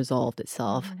really resolved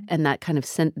itself. And that kind of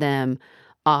sent them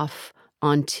off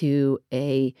onto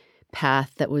a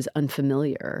path that was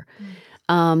unfamiliar.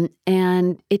 And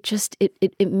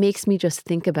it makes me just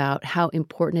think about how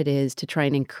important it is to try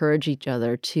and encourage each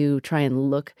other to try and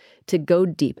look, to go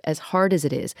deep, as hard as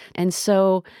it is. And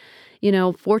so,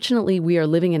 fortunately, we are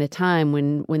living in a time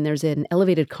when there's an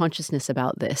elevated consciousness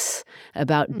about this,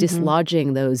 about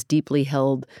dislodging those deeply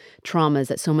held traumas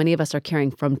that so many of us are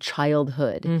carrying from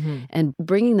childhood and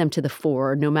bringing them to the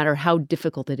fore, no matter how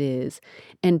difficult it is,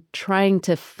 and trying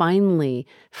to finally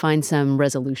find some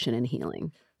resolution and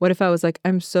healing. What if I was like,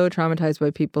 I'm so traumatized by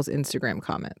people's Instagram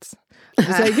comments?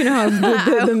 Just how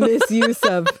the misuse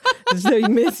of the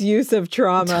misuse of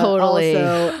trauma. Totally.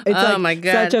 Also, it's Oh like my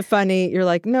God. such a funny. You're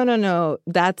like, no,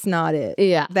 that's not it.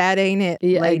 Yeah. That ain't it.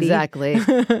 Yeah, lady. exactly.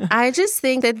 I just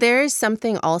think that there is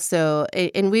something also,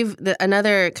 and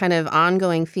another kind of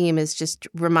ongoing theme is just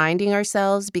reminding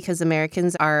ourselves, because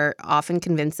Americans are often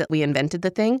convinced that we invented the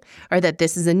thing or that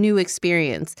this is a new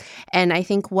experience. And I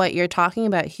think what you're talking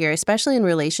about here, especially in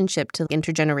relationship to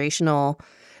intergenerational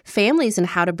families and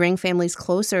how to bring families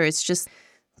closer, it's just,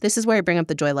 this is where I bring up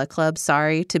the Joy Luck Club.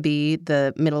 Sorry to be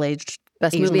the middle-aged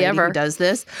Best Asian movie lady ever. who does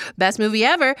this. Best movie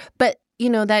ever. But,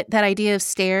 that idea of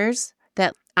stairs,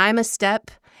 that I'm a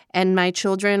step and my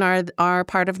children are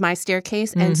part of my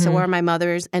staircase, and so are my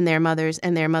mothers and their mothers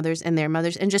and their mothers and their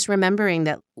mothers. And just remembering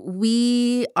that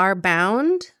we are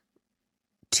bound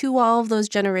to all of those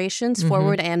generations,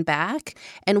 forward and back,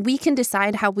 and we can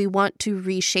decide how we want to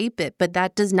reshape it, but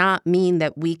that does not mean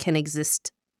that we can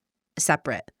exist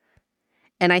separate.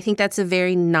 And I think that's a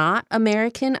very not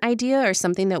American idea, or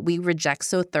something that we reject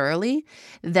so thoroughly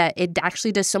that it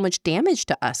actually does so much damage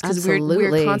to us, because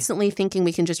we're constantly thinking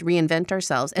we can just reinvent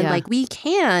ourselves. And like we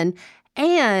can,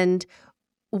 and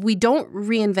we don't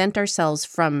reinvent ourselves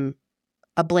from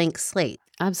a blank slate.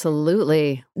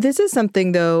 Absolutely. This is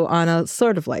something, though, on a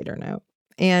sort of lighter note.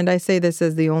 And I say this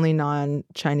as the only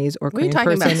non-Chinese or Korean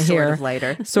person about, here. Sort of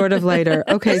lighter. Sort of lighter.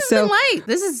 Okay, This so is light.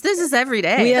 This is every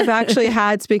day. we have actually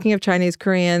had, speaking of Chinese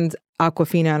Koreans,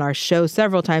 Awkwafina on our show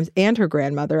several times, and her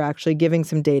grandmother actually giving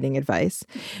some dating advice.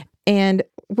 And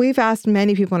we've asked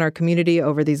many people in our community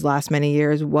over these last many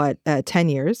years, 10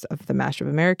 years of the Mash of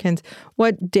Americans,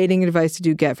 what dating advice did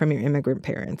you get from your immigrant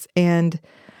parents? And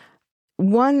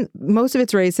most of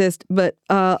it's racist, but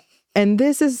and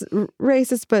this is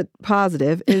racist but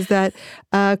positive, is that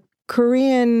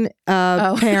Korean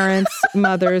parents,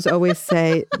 mothers always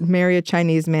say, marry a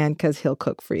Chinese man because he'll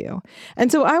cook for you.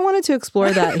 And so I wanted to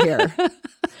explore that here.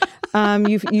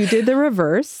 You did the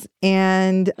reverse.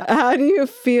 And how do you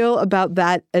feel about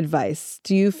that advice?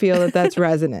 Do you feel that that's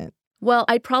resonant? Well,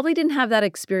 I probably didn't have that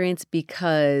experience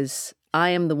because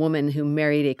I am the woman who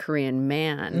married a Korean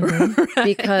man. Right.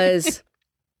 Because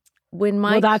when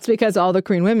Well, that's because all the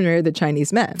Korean women married the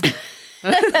Chinese men.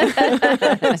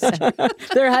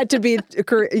 There had to be,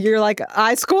 you're like,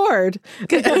 I scored.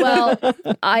 Well,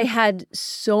 I have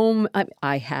so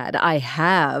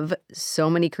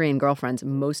many Korean girlfriends.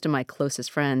 Most of my closest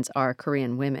friends are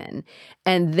Korean women.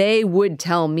 And they would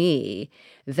tell me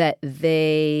that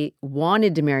they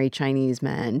wanted to marry Chinese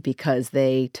men because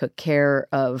they took care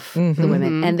of the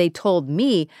women. And they told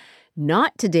me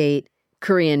not to date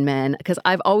Korean men, because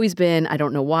I've always been, I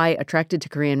don't know why, attracted to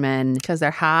Korean men. Because they're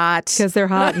hot. Because they're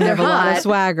hot and they have a lot of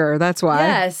swagger. That's why.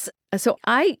 Yes. So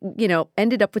I,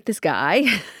 ended up with this guy.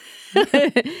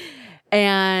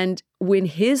 And when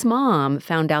his mom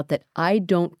found out that I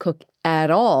don't cook at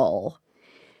all,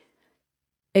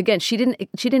 again, she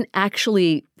didn't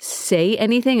actually say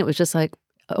anything. It was just like,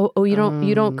 oh, you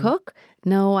don't cook?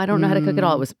 No, I don't know how to cook at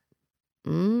all. It was,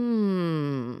 It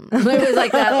was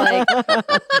like that,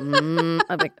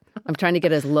 I'm trying to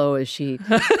get as low as she.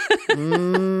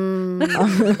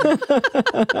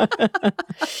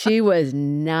 She was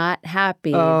not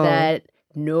happy that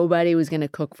nobody was going to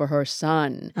cook for her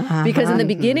son. Because in the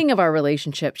beginning of our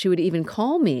relationship, she would even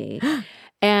call me.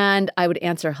 And I would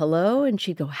answer hello, and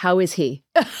she'd go, "How is he?"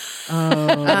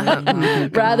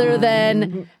 Rather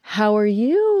than, "How are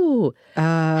you?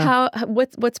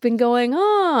 What's been going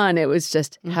on?" It was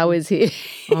just, "How is he?"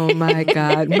 Oh my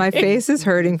God, my face is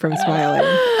hurting from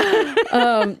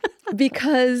smiling.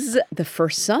 Because the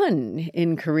first son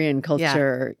in Korean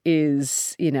culture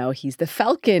is, he's the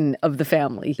falcon of the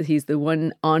family. He's the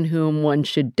one on whom one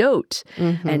should dote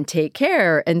and take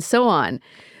care, and so on.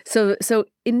 So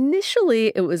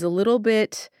initially it was a little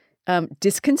bit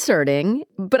disconcerting,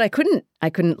 but I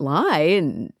couldn't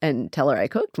lie and tell her I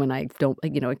cooked when I don't,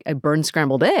 I burned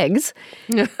scrambled eggs.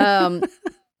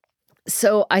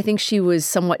 So I think she was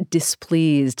somewhat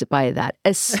displeased by that,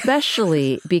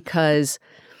 especially because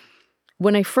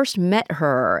when I first met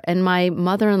her, and my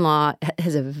mother-in-law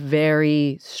has a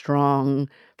very strong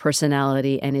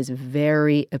personality and is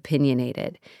very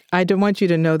opinionated. I don't want you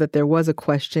to know that there was a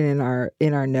question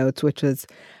in our notes, which was,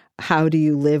 how do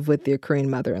you live with your Korean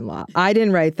mother-in-law? I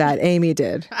didn't write that. Amy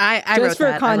did. I just wrote for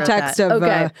that. context of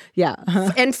okay. Yeah.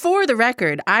 And for the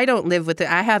record, I don't live with it.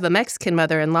 I have a Mexican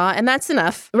mother-in-law, and that's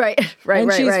enough. Right.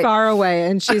 And she's far away,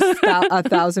 and she's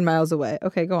 1,000 miles away.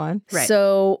 Okay, go on. Right.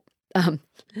 So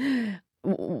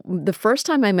the first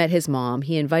time I met his mom,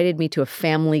 he invited me to a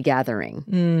family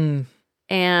gathering.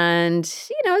 And,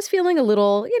 I was feeling a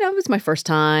little, it was my first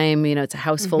time. It's a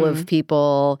house full of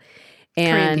people.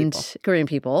 And Korean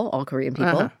people, all Korean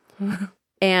people.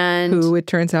 And who it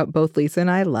turns out both Lisa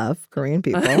and I love Korean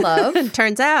people. love.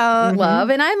 Turns out. Love.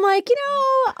 And I'm like,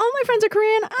 all my friends are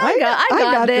Korean. I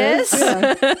got this.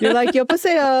 Yeah. You're like,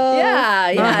 여보세요.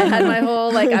 Yeah. I had my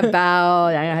whole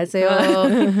about,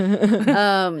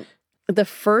 안녕하세요. The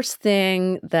first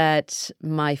thing that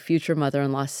my future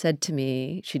mother-in-law said to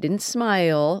me, she didn't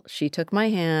smile. She took my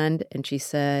hand and she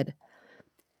said,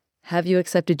 have you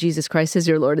accepted Jesus Christ as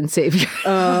your Lord and Savior?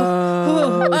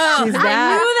 Oh, she's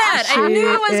that. I knew that. I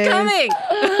knew it was coming.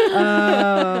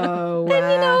 Oh, wow.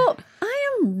 And I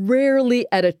am rarely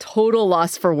at a total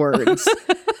loss for words.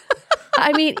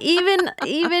 I mean, even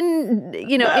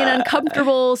in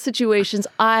uncomfortable situations,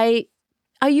 I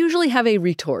usually have a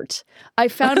retort. I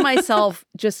found myself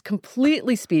just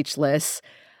completely speechless.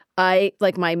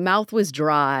 My mouth was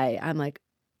dry. I'm like,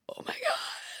 oh my God.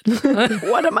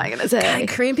 What am I going to say? God,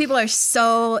 Korean people are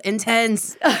so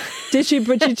intense. Did she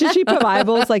put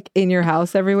Bibles in your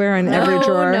house everywhere in every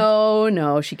drawer?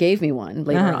 No. She gave me one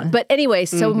later on. But anyway,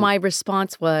 so my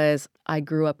response was, I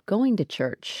grew up going to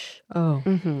church. Oh.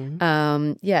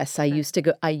 Mm-hmm. Yes, I used to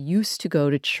go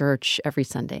to church every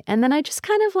Sunday. And then I just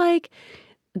kind of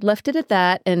left it at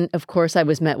that. And of course I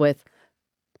was met with,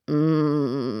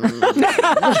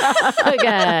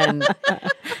 again.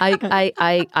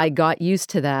 I got used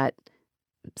to that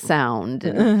sound,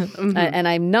 and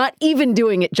I'm not even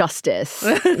doing it justice.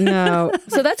 No.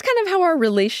 So that's kind of how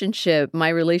my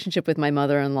relationship with my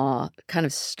mother-in-law kind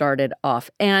of started off.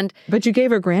 But you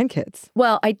gave her grandkids.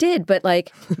 Well, I did, but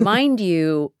mind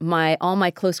you, all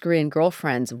my close Korean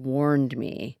girlfriends warned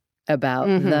me about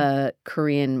the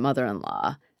Korean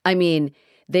mother-in-law. I mean,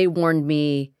 they warned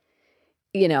me,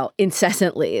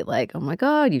 incessantly, oh my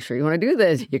God, you sure you want to do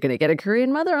this? You're going to get a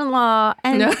Korean mother-in-law.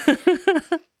 And, and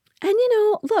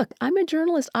look, I'm a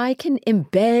journalist. I can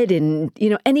embed in,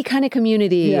 any kind of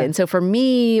community. Yeah. And so for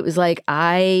me, it was I'm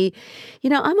okay.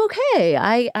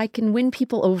 I can win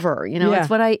people over.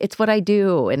 It's what I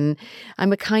do. And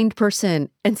I'm a kind person.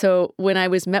 And so when I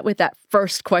was met with that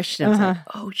first question, I was like,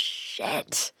 oh,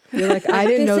 shit. You're like, I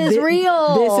didn't know this is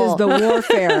real. This is the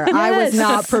warfare. Yes. I was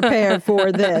not prepared for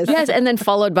this. Yes, and then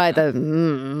followed by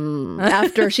the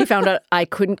after she found out I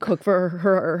couldn't cook for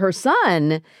her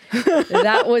son.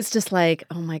 That was just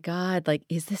oh my God,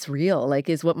 is this real?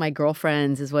 Is what my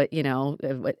girlfriends, is what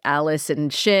Alice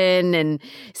and Shin and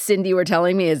Cindy were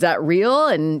telling me, is that real?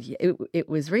 And it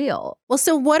was real. Well,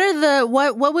 so what are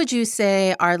what would you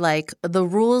say are the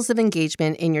rules of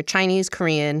engagement in your Chinese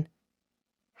Korean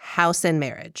house and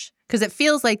marriage? Because it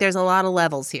feels like there's a lot of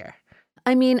levels here.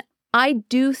 I mean, I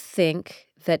do think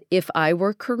that if I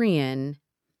were Korean,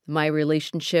 my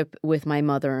relationship with my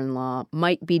mother-in-law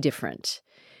might be different.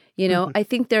 I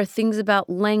think there are things about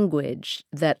language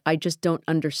that I just don't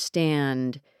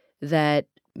understand that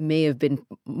may have been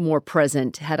more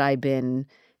present had I been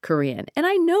Korean. And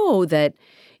I know that,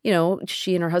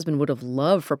 she and her husband would have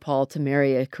loved for Paul to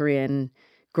marry a Korean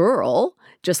girl,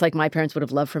 just like my parents would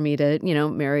have loved for me to,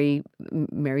 marry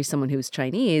someone who's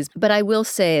Chinese. But I will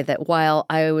say that while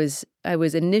I was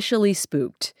initially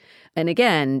spooked, and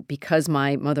again, because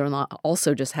my mother-in-law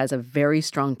also just has a very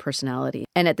strong personality,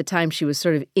 and at the time she was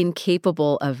sort of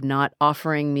incapable of not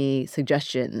offering me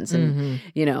suggestions and,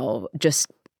 just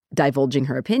divulging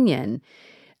her opinion,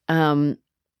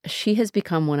 she has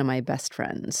become one of my best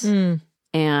friends.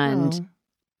 And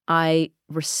I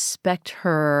respect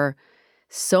her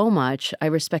so much. I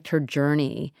respect her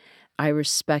journey. I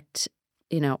respect,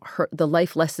 the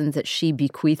life lessons that she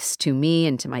bequeaths to me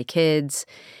and to my kids.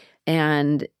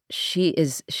 And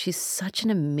she's such an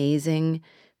amazing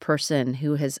person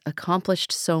who has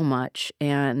accomplished so much.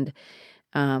 And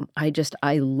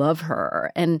I love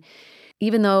her. And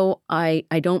even though I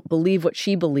don't believe what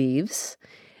she believes,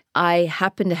 I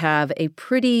happen to have a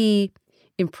pretty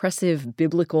impressive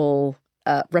biblical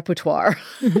repertoire.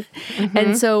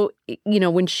 And so,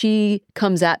 when she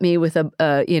comes at me with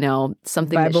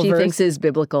something Bible that she thinks is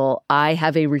biblical, I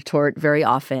have a retort very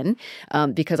often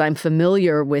because I'm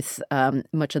familiar with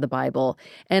much of the Bible.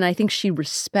 And I think she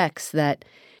respects that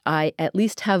I at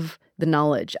least have the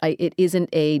knowledge. It isn't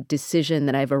a decision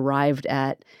that I've arrived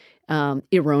at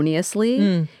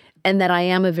erroneously, and that I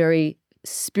am a very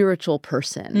spiritual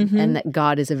person and that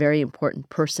God is a very important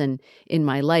person in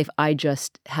my life. I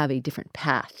just have a different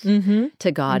path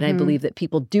to God. And I believe that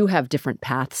people do have different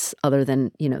paths other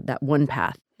than, that one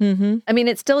path. I mean,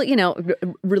 it's still,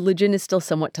 religion is still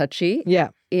somewhat touchy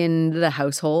in the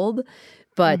household,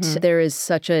 but there is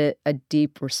such a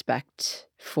deep respect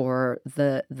for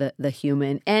the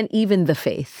human and even the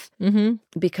faith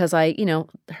because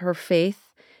her faith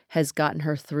has gotten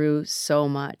her through so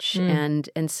much. And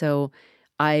so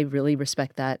I really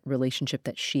respect that relationship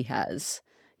that she has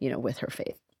with her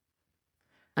faith.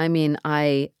 I mean,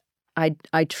 I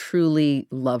truly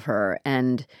love her,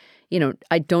 and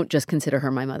I don't just consider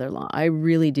her my mother-in-law. I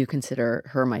really do consider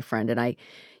her my friend, and I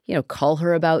call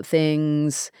her about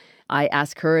things. I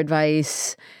ask her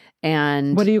advice.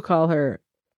 And what do you call her?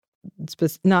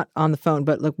 Not on the phone,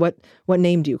 but like what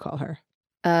name do you call her?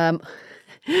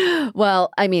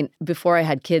 Well, I mean, before I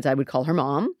had kids, I would call her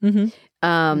mom.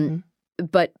 Mm-hmm.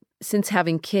 But since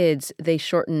having kids, they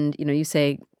shortened, you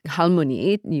say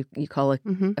halmoni, you call a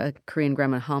Korean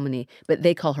grandma halmoni, but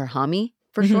they call her Hami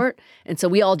for short. And so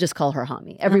we all just call her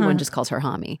Hami. Everyone just calls her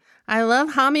Hami. I love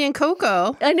Hami and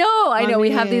Coco. I know.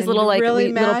 We have these little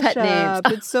really little pet names.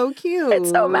 It's so cute. It's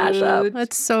so mashup.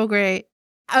 That's so great.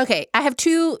 Okay, I have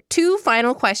two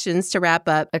final questions to wrap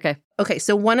up. Okay,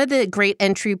 so one of the great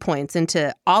entry points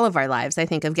into all of our lives, I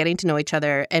think, of getting to know each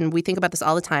other, and we think about this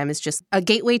all the time, is just a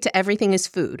gateway to everything is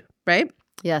food, right?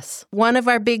 Yes. One of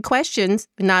our big questions,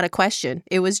 not a question,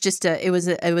 it was just it was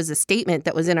a statement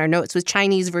that was in our notes, was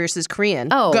Chinese versus Korean.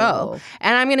 Oh. Go.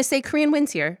 And I'm going to say Korean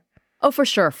wins here. Oh, for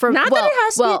sure. Not that it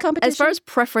has to be a competition. As far as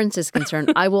preference is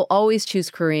concerned, I will always choose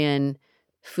Korean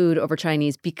food over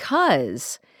Chinese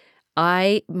because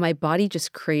my body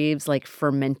just craves like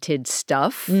fermented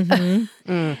stuff. And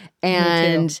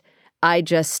I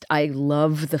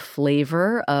love the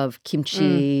flavor of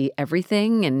kimchi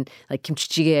everything, and like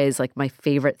kimchi jjigae is like my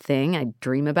favorite thing. I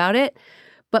dream about it.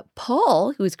 But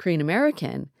Paul, who is Korean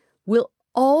American, will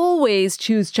always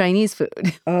choose Chinese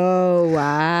food. Oh, wow.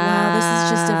 Wow, this is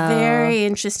just a very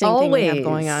interesting thing we have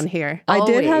going on here. I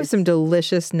did have some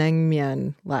delicious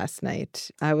naengmyeon last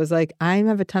night. I was like, I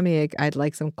have a tummy ache. I'd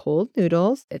like some cold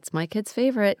noodles. It's my kid's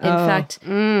favorite. In fact,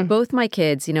 both my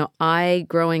kids,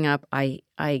 growing up, I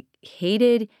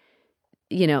hated,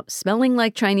 smelling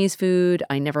like Chinese food.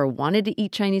 I never wanted to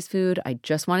eat Chinese food. I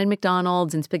just wanted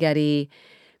McDonald's and spaghetti.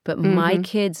 But my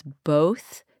kids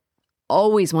both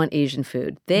always want Asian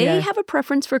food. They have a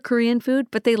preference for Korean food,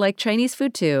 but they like Chinese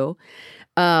food too.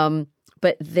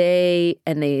 But they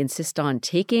insist on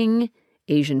taking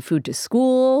Asian food to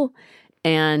school.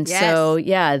 And so,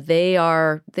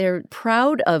 they're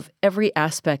proud of every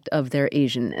aspect of their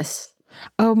Asianness.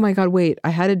 Oh my God, wait.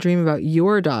 I had a dream about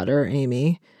your daughter,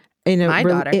 Amy. My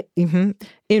daughter.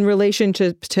 In relation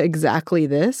to exactly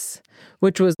this,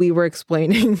 which was we were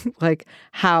explaining like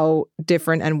how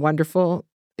different and wonderful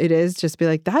it is. Just be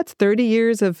like, that's 30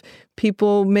 years of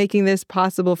people making this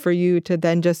possible for you to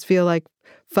then just feel like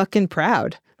fucking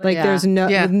proud. Like there's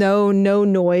no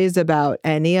noise about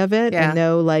any of it. And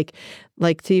no like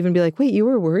to even be like, wait, you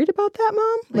were worried about that,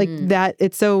 Mom? Like that,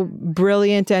 it's so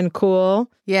brilliant and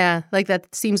cool. Yeah, like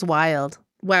that seems wild.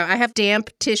 Wow, I have damp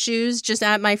tissues just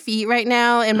at my feet right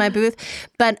now in my booth.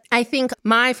 But I think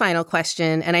my final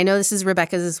question, and I know this is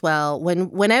Rebecca's as well,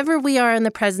 whenever we are in the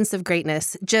presence of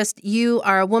greatness, just you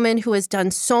are a woman who has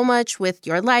done so much with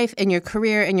your life and your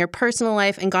career and your personal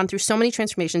life and gone through so many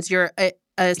transformations. You're a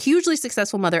hugely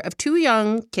successful mother of two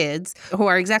young kids who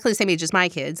are exactly the same age as my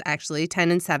kids, actually,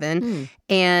 10 and 7.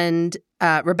 And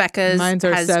Rebecca's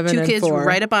has 2 kids 4.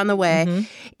 Right up on the way.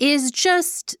 Is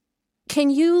just... Can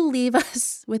you leave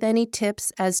us with any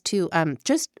tips as to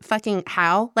just fucking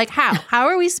how? Like how? How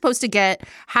are we supposed to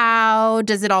how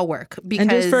does it all work? Because, and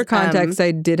just for context,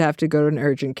 I did have to go to an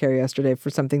urgent care yesterday for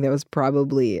something that was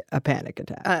probably a panic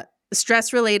attack.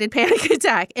 Stress-related panic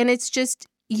attack. And it's just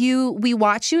we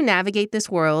watch you navigate this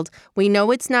world. We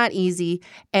know it's not easy.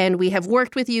 And we have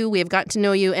worked with you. We have gotten to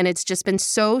know you. And it's just been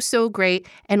so, so great.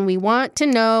 And we want to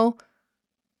know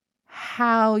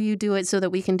how you do it so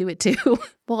that we can do it too.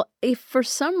 Well, if for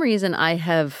some reason I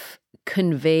have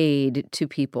conveyed to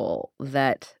people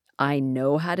that I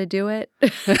know how to do it,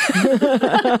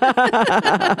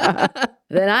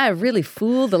 then I have really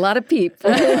fooled a lot of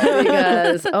people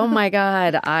because, oh my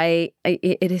God,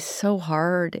 it is so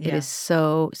hard. It is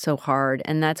so, so hard.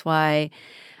 And that's why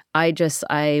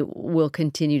I will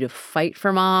continue to fight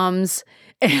for moms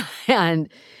and,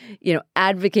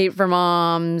 advocate for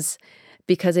moms,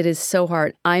 because it is so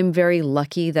hard. I'm very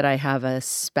lucky that I have a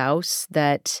spouse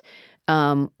that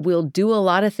will do a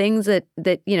lot of things that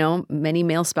many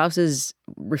male spouses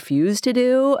refuse to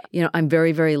do. I'm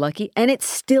very, very lucky. And it's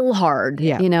still hard,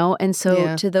 And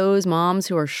so to those moms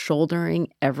who are shouldering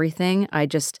everything,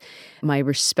 my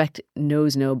respect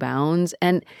knows no bounds.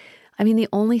 And I mean, the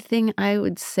only thing I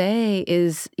would say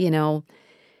is,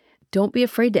 don't be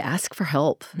afraid to ask for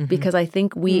help, because I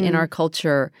think we in our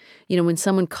culture, when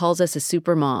someone calls us a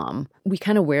super mom, we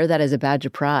kind of wear that as a badge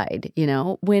of pride,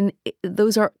 when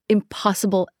those are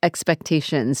impossible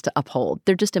expectations to uphold.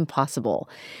 They're just impossible.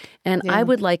 And I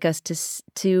would like us to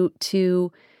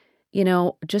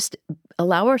just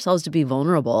allow ourselves to be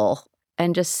vulnerable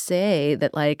and just say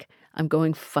that like I'm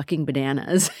going fucking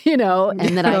bananas, and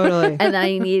that Totally. and that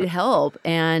I need help.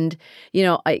 And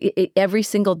every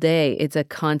single day it's a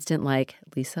constant like,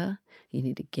 Lisa, you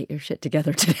need to get your shit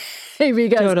together today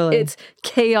because Totally. it's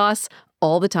chaos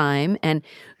all the time. And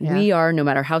we are, no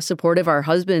matter how supportive our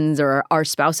husbands or our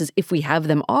spouses, if we have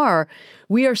them,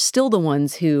 we are still the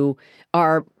ones who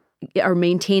are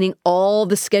maintaining all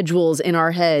the schedules in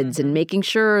our heads and making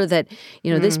sure that,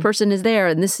 this person is there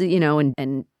and this,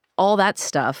 and all that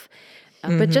stuff.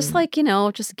 But just like,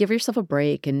 just give yourself a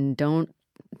break and don't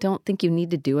think you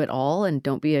need to do it all, and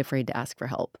don't be afraid to ask for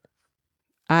help.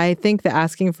 I think the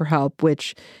asking for help,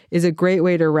 which is a great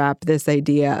way to wrap this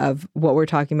idea of what we're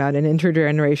talking about, an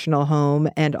intergenerational home,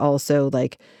 and also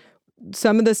like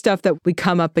some of the stuff that we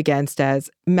come up against as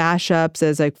mashups,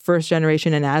 as like first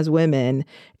generation and as women,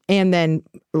 and then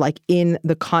like in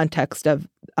the context of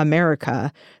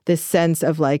America, this sense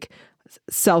of like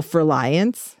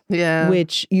self-reliance,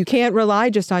 which you can't rely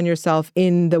just on yourself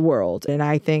in the world. And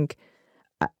I think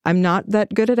I'm not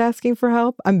that good at asking for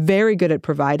help. I'm very good at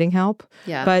providing help.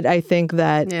 Yeah. But I think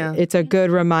that it's a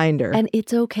good reminder. And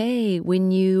it's okay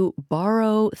when you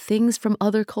borrow things from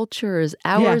other cultures.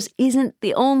 Ours isn't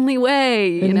the only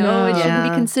way, No. It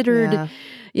shouldn't be considered,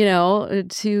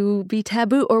 to be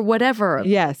taboo or whatever.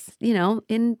 Yes.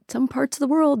 In some parts of the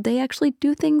world, they actually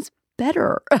do things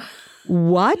better.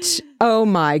 What? Oh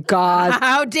my God.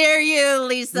 How dare you,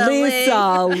 Lisa Ling.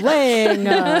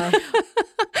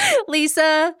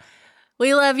 Lisa,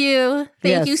 we love you.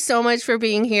 Thank you so much for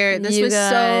being here. This you was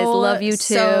guys, so love you too.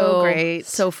 So great.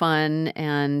 So fun.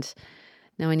 And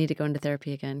now I need to go into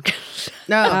therapy again.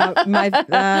 No.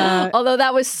 Although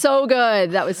that was so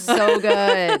good. That was so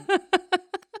good.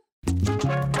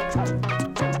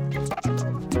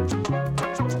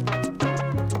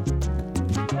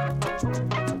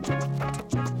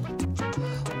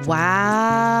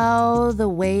 Wow, the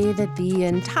way that the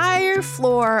entire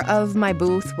floor of my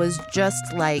booth was just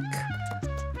like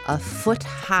a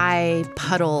foot-high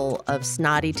puddle of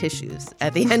snotty tissues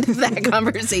at the end of that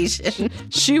conversation.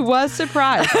 She was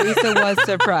surprised. Lisa was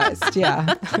surprised.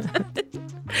 Yeah.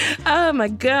 Oh my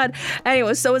God.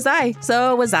 Anyway, so was I.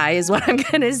 So was I is what I'm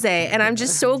going to say. And I'm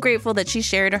just so grateful that she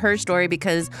shared her story,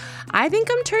 because I think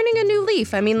I'm turning a new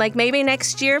leaf. I mean, like maybe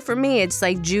next year for me, it's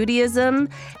like Judaism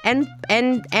and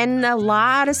a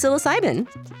lot of psilocybin.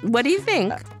 What do you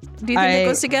think? Do you think it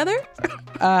goes together?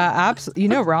 Absolutely.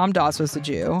 Ram Dass was a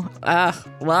Jew.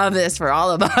 Love this for all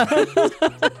of us.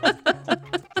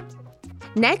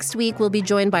 Next week, we'll be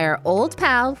joined by our old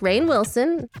pal, Rainn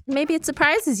Wilson. Maybe it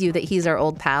surprises you that he's our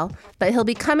old pal, but he'll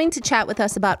be coming to chat with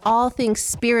us about all things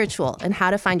spiritual and how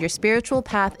to find your spiritual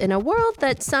path in a world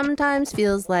that sometimes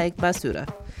feels like basura.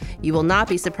 You will not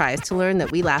be surprised to learn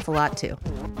that we laugh a lot too.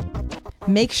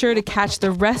 Make sure to catch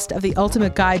the rest of the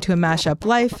Ultimate Guide to a Mashup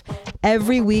Life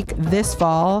every week this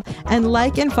fall, and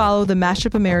like and follow the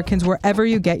Mashup Americans wherever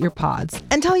you get your pods.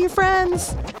 And tell your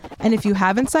friends! And if you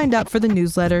haven't signed up for the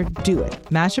newsletter, do it.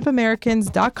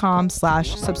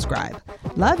 mashupamericans.com/subscribe.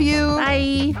 Love you!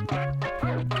 Bye!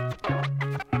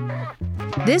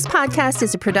 This podcast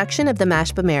is a production of the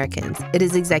Mashup Americans. It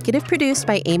is executive produced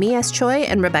by Amy S. Choi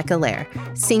and Rebecca Lair.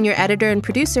 Senior editor and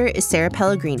producer is Sarah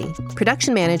Pellegrini.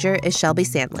 Production manager is Shelby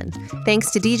Sandlin. Thanks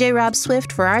to DJ Rob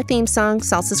Swift for our theme song,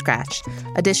 Salsa Scratch.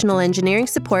 Additional engineering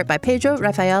support by Pedro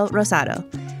Rafael Rosado.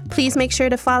 Please make sure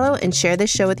to follow and share this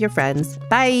show with your friends.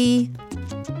 Bye!